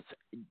who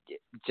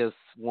just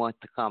want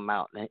to come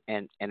out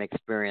and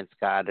experience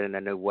God in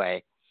a new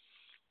way.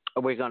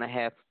 We're going to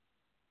have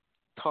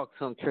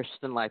talks on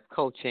Christian life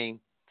coaching,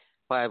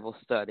 Bible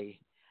study,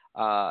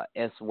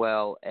 as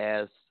well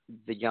as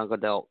the young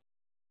adult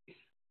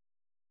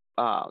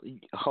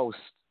host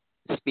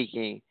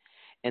speaking.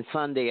 And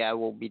Sunday I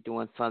will be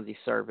doing Sunday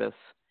service,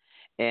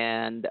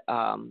 and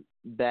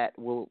that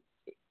will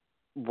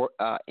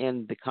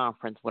end the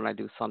conference when I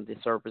do Sunday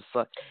service.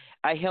 So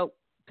I hope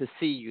to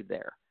see you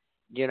there.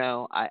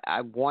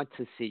 I want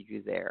to see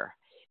you there.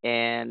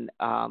 And,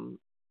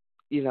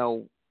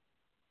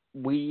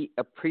 we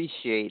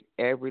appreciate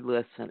every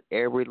listen,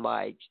 every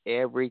like,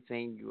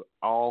 everything you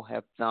all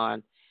have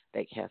done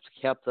that has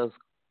kept us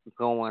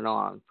going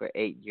on for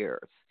 8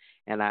 years.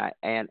 And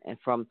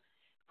from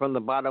the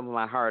bottom of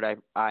my heart,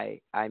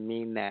 I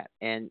mean that.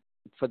 And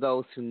for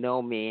those who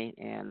know me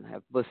and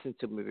have listened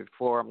to me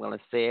before, I'm going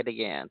to say it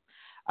again.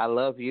 I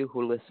love you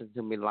who listen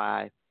to me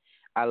live.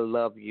 I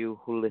love you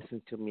who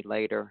listen to me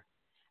later.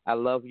 I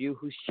love you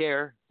who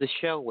share the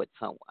show with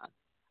someone.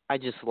 I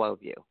just love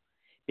you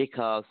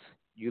because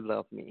you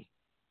love me.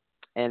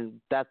 And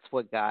that's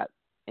what God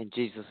and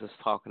Jesus is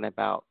talking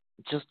about,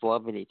 just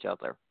loving each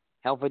other,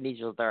 helping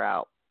each other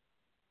out,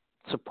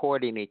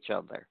 supporting each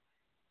other.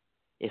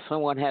 If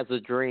someone has a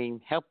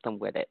dream, help them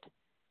with it.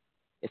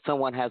 If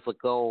someone has a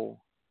goal,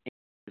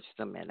 encourage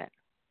them in it.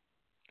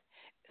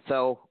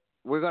 So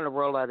we're going to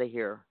roll out of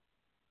here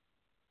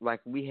like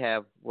we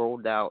have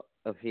rolled out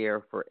of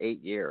here for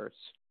 8 years,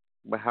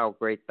 with how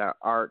great the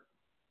art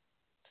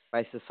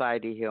by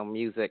Society Hill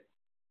Music.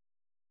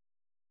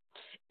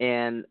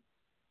 And,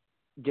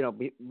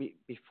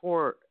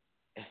 before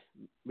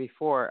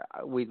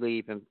we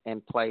leave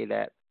and play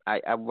that,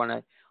 I want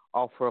to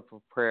offer up a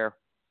prayer.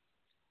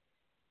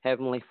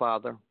 Heavenly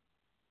Father,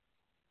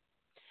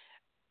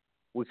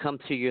 we come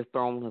to your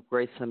throne of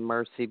grace and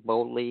mercy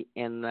boldly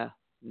in the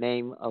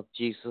name of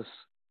Jesus.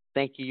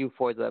 Thank you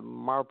for the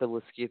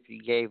marvelous gift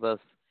you gave us,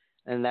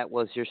 and that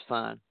was your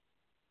Son.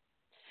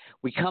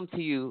 We come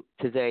to you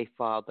today,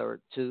 Father,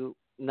 to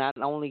not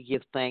only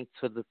give thanks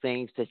for the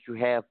things that you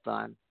have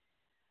done,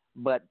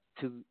 but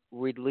to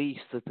release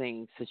the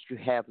things that you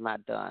have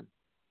not done.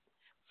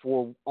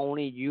 For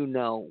only you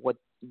know what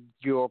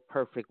your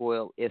perfect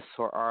will is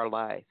for our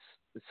lives.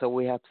 So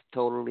we have to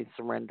totally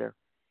surrender.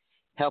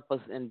 Help us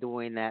in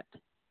doing that.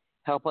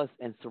 Help us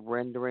in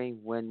surrendering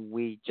when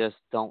we just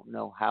don't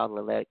know how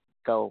to let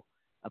go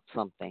of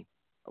something.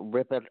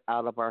 Rip it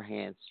out of our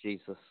hands,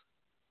 Jesus,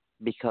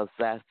 because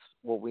that's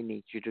what we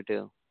need you to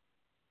do.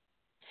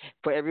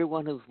 For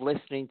everyone who's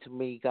listening to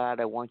me, God,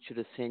 I want you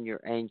to send your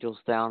angels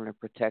down and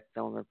protect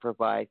them and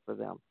provide for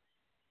them.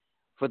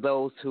 For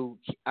those who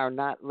are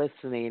not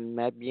listening,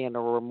 maybe in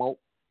a remote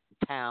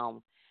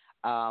town,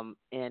 and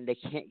they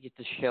can't get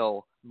the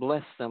show,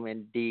 bless them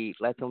indeed.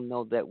 Let them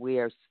know that we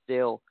are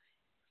still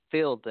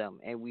feel them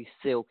and we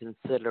still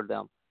consider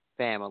them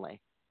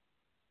family.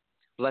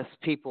 Bless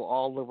people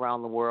all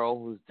around the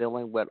world who's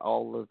dealing with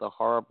all of the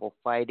horrible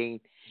fighting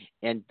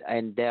and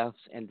deaths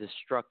and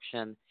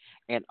destruction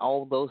and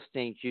all those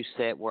things you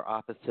said were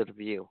opposite of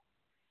you.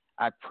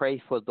 I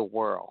pray for the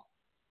world.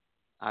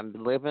 I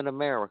live in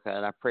America,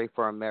 and I pray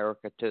for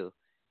America too.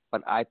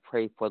 But I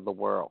pray for the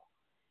world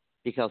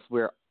because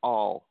we're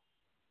all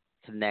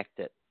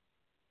connected.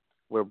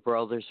 We're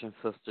brothers and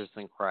sisters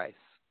in Christ,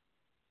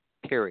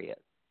 period.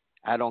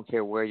 I don't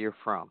care where you're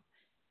from.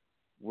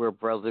 We're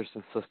brothers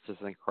and sisters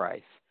in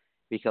Christ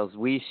because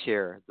we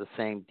share the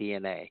same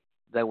DNA.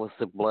 That was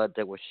the blood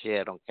that was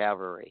shed on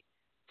Calvary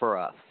for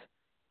us.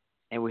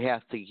 And we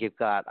have to give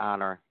God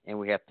honor, and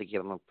we have to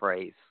give him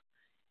praise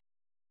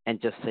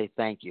and just say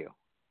thank you.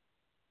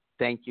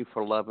 Thank you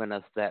for loving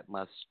us that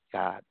much,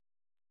 God.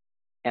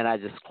 And I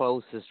just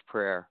close this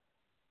prayer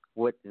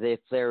with, if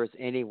there is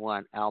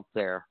anyone out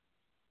there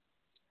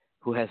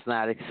who has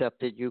not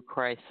accepted you,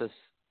 Christ, as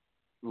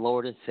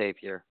Lord and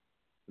Savior,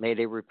 may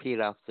they repeat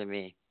after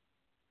me.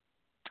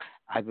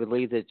 I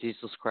believe that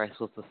Jesus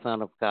Christ was the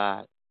Son of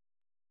God.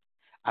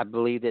 I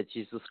believe that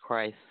Jesus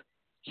Christ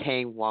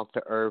came, walked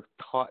the earth,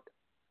 taught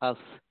us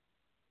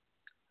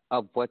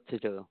of what to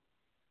do.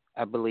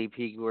 I believe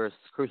he was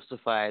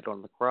crucified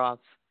on the cross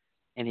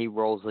and he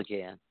rose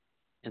again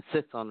and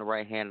sits on the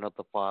right hand of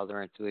the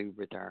Father until he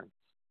returns.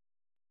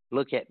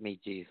 Look at me,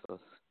 Jesus.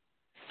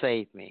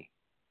 Save me.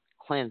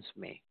 Cleanse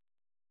me.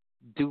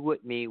 Do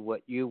with me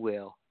what you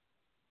will,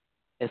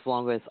 as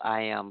long as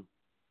I am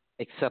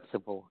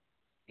acceptable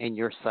in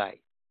your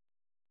sight.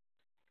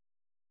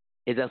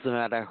 It doesn't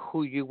matter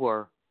who you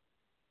were.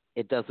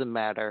 It doesn't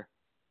matter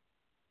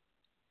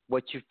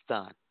what you've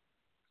done.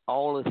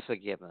 All is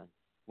forgiven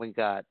when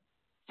God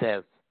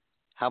says,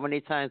 how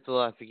many times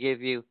will I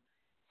forgive you?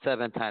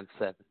 7 times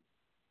 7.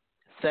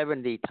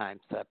 70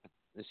 times 7.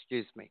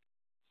 Excuse me.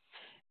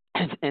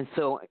 And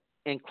so,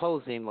 in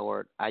closing,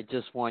 Lord, I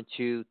just want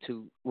you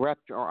to wrap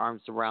your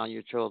arms around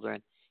your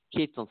children,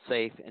 keep them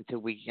safe until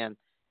we can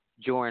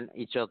join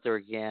each other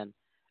again.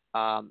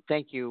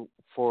 Thank you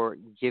for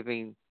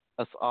giving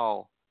us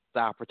all the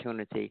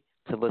opportunity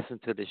to listen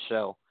to the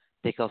show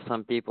because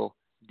some people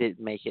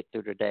didn't make it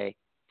through the day.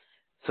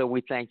 So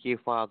we thank you,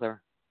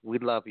 Father. We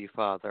love you,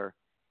 Father.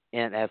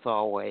 And as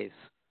always,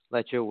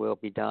 let your will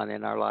be done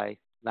in our life,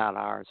 not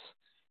ours.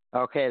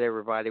 Okay,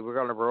 everybody, we're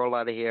going to roll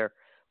out of here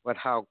with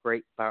How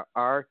Great Thou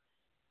Art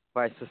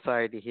by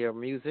Society Hill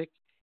Music.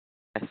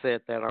 I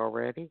said that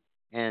already.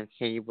 And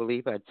can you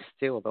believe I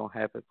still don't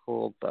have it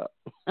pulled up?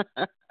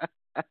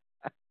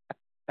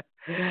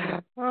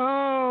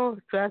 Oh,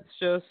 that's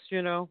just,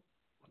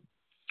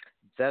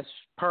 that's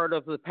part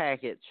of the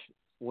package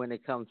when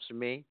it comes to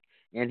me.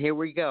 And here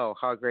we go.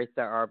 How Great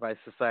Thou Art by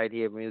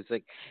Society of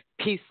Music.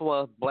 Peace,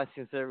 love,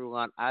 blessings,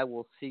 everyone. I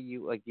will see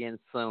you again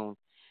soon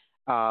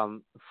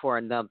for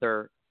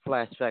another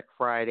Flashback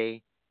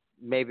Friday.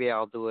 Maybe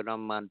I'll do it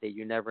on Monday.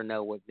 You never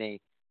know with me.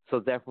 So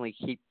definitely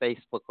keep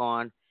Facebook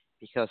on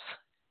because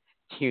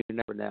you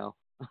never know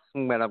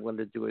when I'm going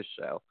to do a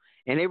show.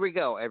 And here we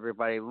go,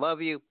 everybody.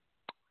 Love you.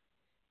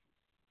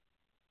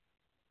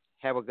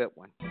 Have a good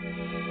one.